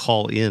 which is the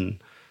call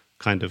in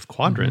kind of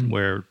quadrant,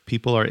 where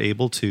people are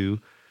able to,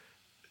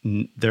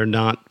 they're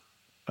not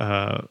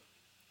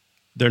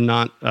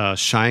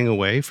shying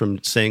away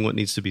from saying what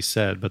needs to be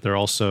said, but they're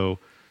also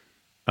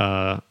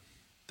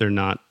they're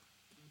not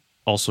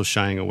also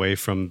shying away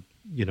from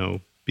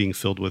being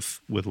filled with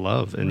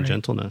love and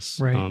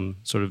gentleness,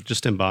 sort of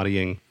just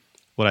embodying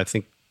what I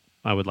think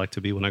I would like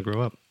to be when I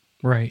grow up.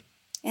 Right.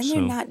 And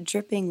they're not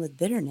dripping with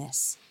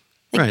bitterness.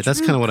 Right.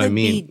 That's kind of what I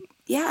mean.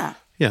 Yeah.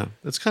 Yeah.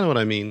 That's kind of what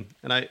I mean.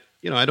 And I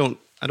don't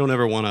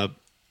ever want to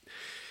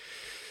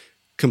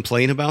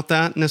complain about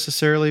that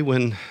necessarily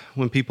when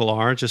people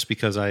are, just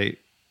because I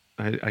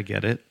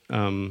get it.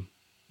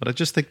 But I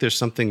just think there's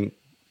something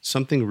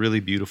really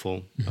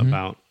beautiful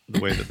about the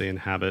way that they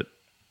inhabit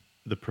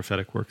the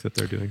prophetic work that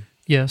they're doing.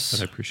 Yes.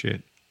 That I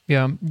appreciate.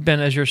 Yeah.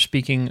 Ben, as you're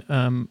speaking,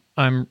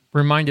 I'm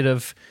reminded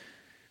of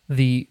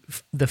the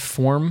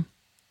form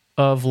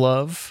of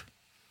love,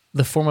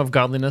 the form of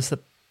godliness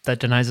that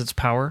denies its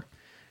power,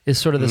 is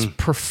sort of this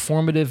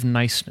performative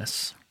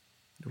niceness.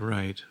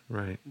 Right.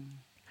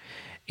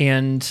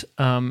 And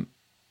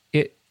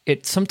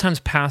it sometimes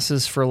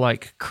passes for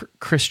like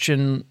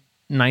Christian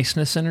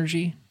niceness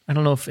energy, I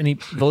don't know if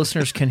the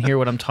listeners can hear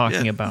what I'm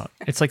talking about.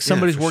 It's like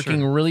somebody's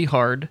working really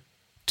hard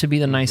to be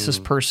the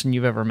nicest person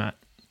you've ever met.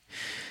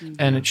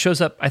 And it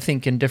shows up, I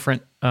think, in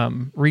different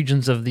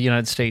regions of the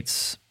United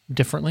States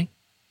differently.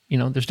 You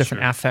know, there's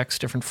different affects,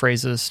 different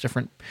phrases,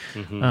 different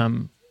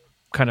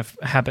kind of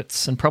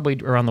habits, and probably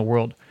around the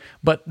world.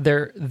 But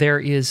there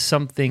is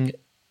something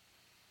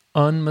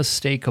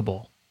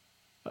unmistakable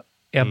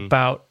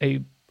about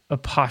a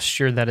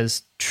posture that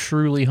is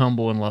truly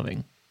humble and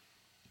loving,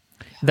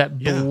 that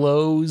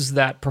blows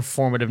that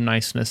performative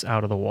niceness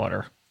out of the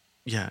water.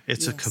 Yeah,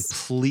 it's a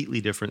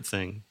completely different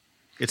thing.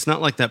 It's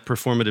not like that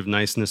performative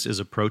niceness is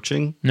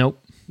approaching.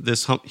 Nope.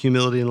 This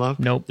humility and love.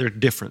 Nope. They're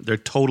different. They're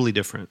totally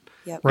different.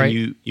 Yep. Right.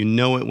 And you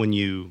know it when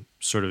you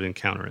sort of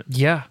encounter it.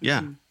 Yeah.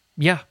 Yeah.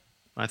 Yeah.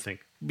 I think.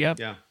 Yep.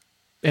 Yeah.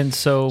 And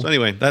so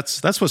anyway,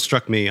 that's what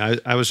struck me.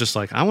 I was just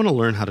like, I want to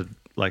learn how to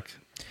like,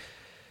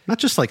 not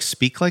just like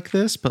speak like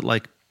this, but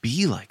like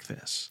be like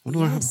this. I want to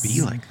learn how to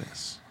be like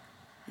this.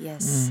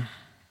 Yes.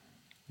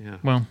 Yeah.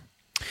 Well,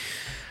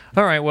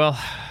 all right. Well,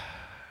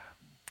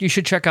 you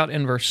should check out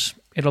Inverse.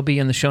 It'll be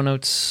in the show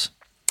notes,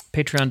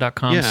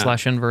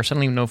 patreon.com/Inverse. I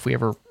don't even know if we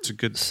ever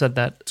said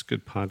that. It's a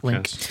good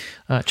podcast.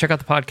 Link. Check out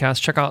the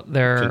podcast. Check out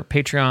their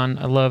Patreon.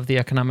 I love the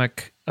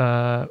economic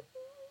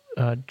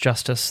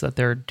justice that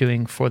they're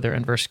doing for their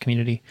Inverse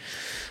community.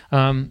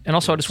 And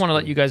also, I just want to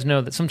let you guys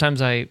know that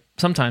sometimes I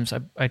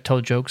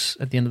tell jokes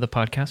at the end of the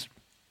podcast.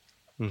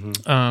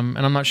 And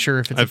I'm not sure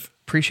if it's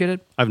appreciated.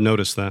 I've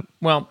noticed that.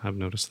 Well, I've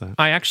noticed that.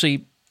 I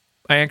actually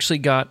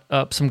got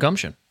up some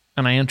gumption,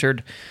 and I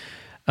entered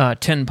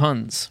 10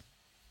 puns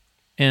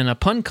in a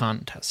pun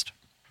contest,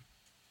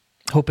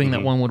 hoping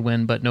that one would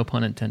win, but no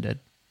pun intended.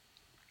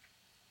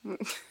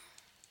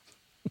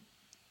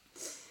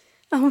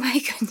 Oh my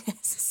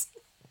goodness.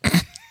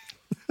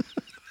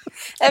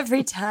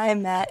 Every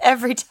time, Matt,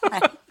 every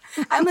time.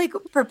 I'm like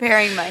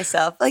preparing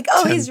myself. Like,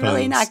 oh, he's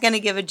really not going to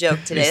give a joke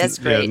today. That's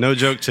great. Yeah, no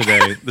joke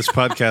today. This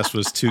podcast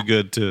was too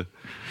good to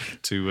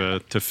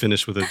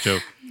finish with a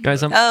joke.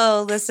 Guys,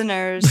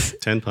 listeners.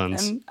 10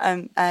 puns.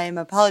 I'm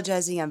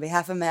apologizing on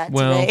behalf of Matt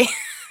today.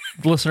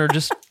 Listener,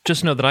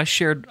 just know that I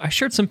shared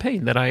some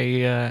pain that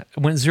I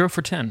went 0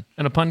 for 10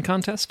 in a pun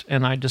contest,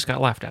 and I just got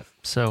laughed at.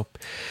 So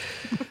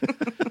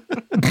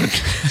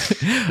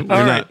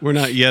we're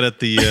not yet at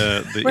the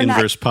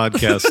Inverse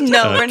podcast.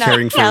 No, we're not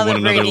caring for one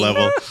another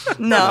level.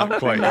 No, not we're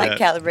quite not yet.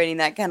 calibrating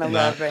that kind of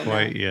love right now. Not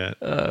quite yet.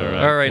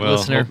 All right, well,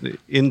 listener.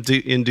 In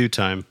due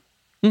time.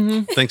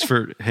 Thanks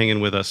for hanging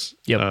with us,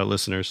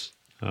 listeners.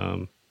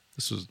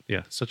 This was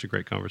such a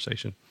great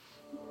conversation.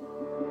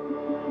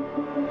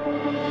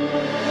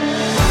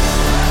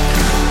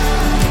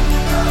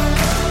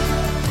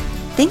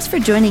 Thanks for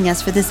joining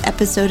us for this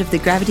episode of the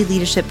Gravity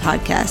Leadership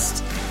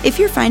Podcast. If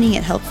you're finding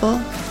it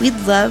helpful, we'd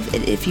love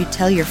it if you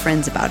tell your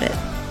friends about it.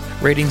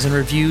 Ratings and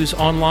reviews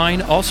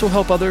online also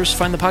help others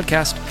find the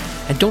podcast.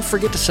 And don't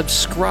forget to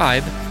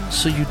subscribe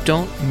so you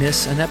don't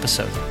miss an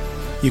episode.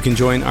 You can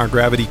join our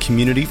Gravity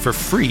community for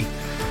free.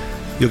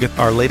 You'll get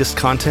our latest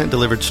content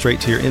delivered straight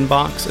to your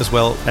inbox, as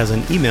well as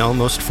an email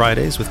most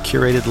Fridays with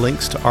curated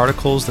links to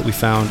articles that we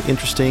found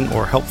interesting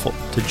or helpful.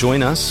 To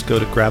join us, go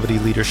to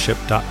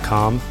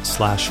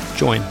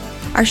gravityleadership.com/join.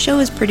 Our show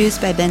is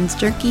produced by Ben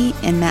Sturkey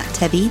and Matt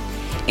Tebby.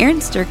 Aaron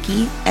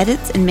Sturkey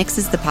edits and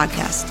mixes the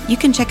podcast. You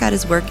can check out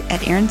his work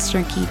at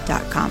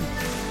aaronsturkey.com.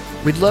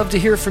 We'd love to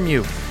hear from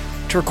you.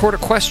 To record a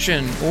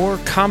question or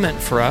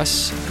comment for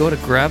us, go to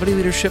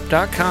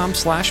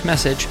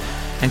gravityleadership.com/message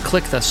and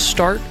click the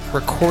Start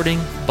Recording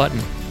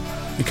button.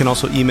 You can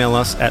also email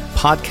us at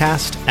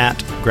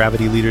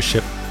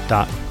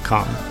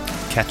podcast@gravityleadership.com.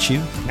 Catch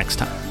you next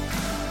time.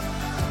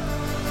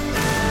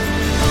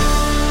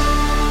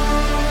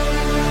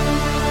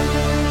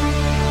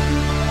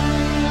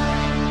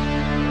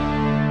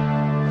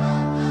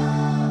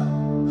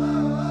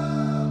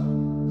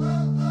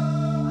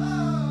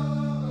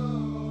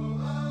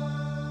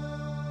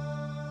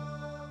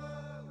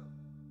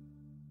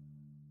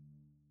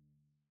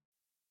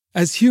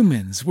 As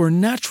humans, we're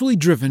naturally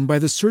driven by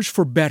the search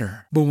for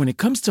better. But when it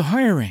comes to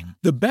hiring,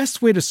 the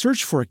best way to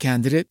search for a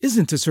candidate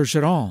isn't to search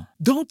at all.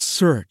 Don't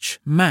search,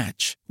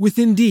 match with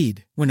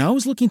Indeed. When I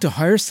was looking to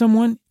hire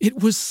someone,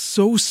 it was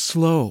so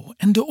slow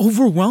and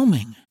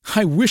overwhelming.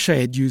 I wish I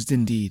had used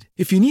Indeed.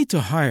 If you need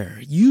to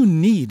hire, you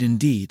need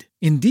Indeed.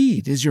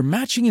 Indeed is your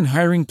matching and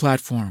hiring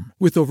platform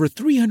with over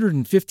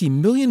 350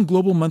 million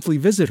global monthly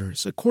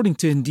visitors, according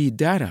to Indeed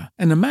data,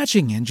 and a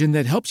matching engine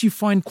that helps you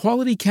find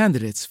quality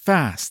candidates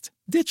fast.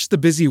 Ditch the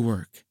busy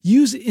work.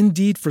 Use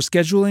Indeed for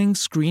scheduling,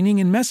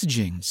 screening, and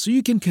messaging so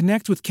you can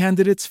connect with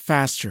candidates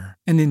faster.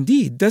 And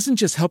Indeed doesn't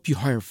just help you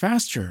hire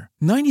faster.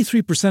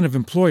 93% of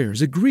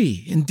employers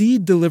agree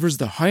Indeed delivers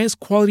the highest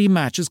quality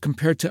matches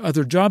compared to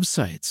other job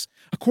sites,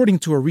 according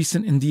to a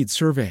recent Indeed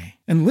survey.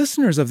 And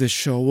listeners of this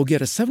show will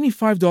get a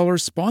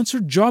 $75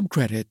 sponsored job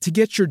credit to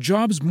get your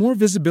jobs more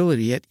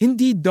visibility at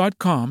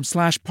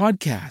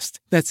Indeed.com/podcast.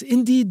 That's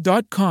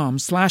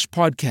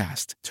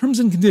Indeed.com/podcast. Terms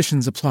and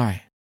conditions apply.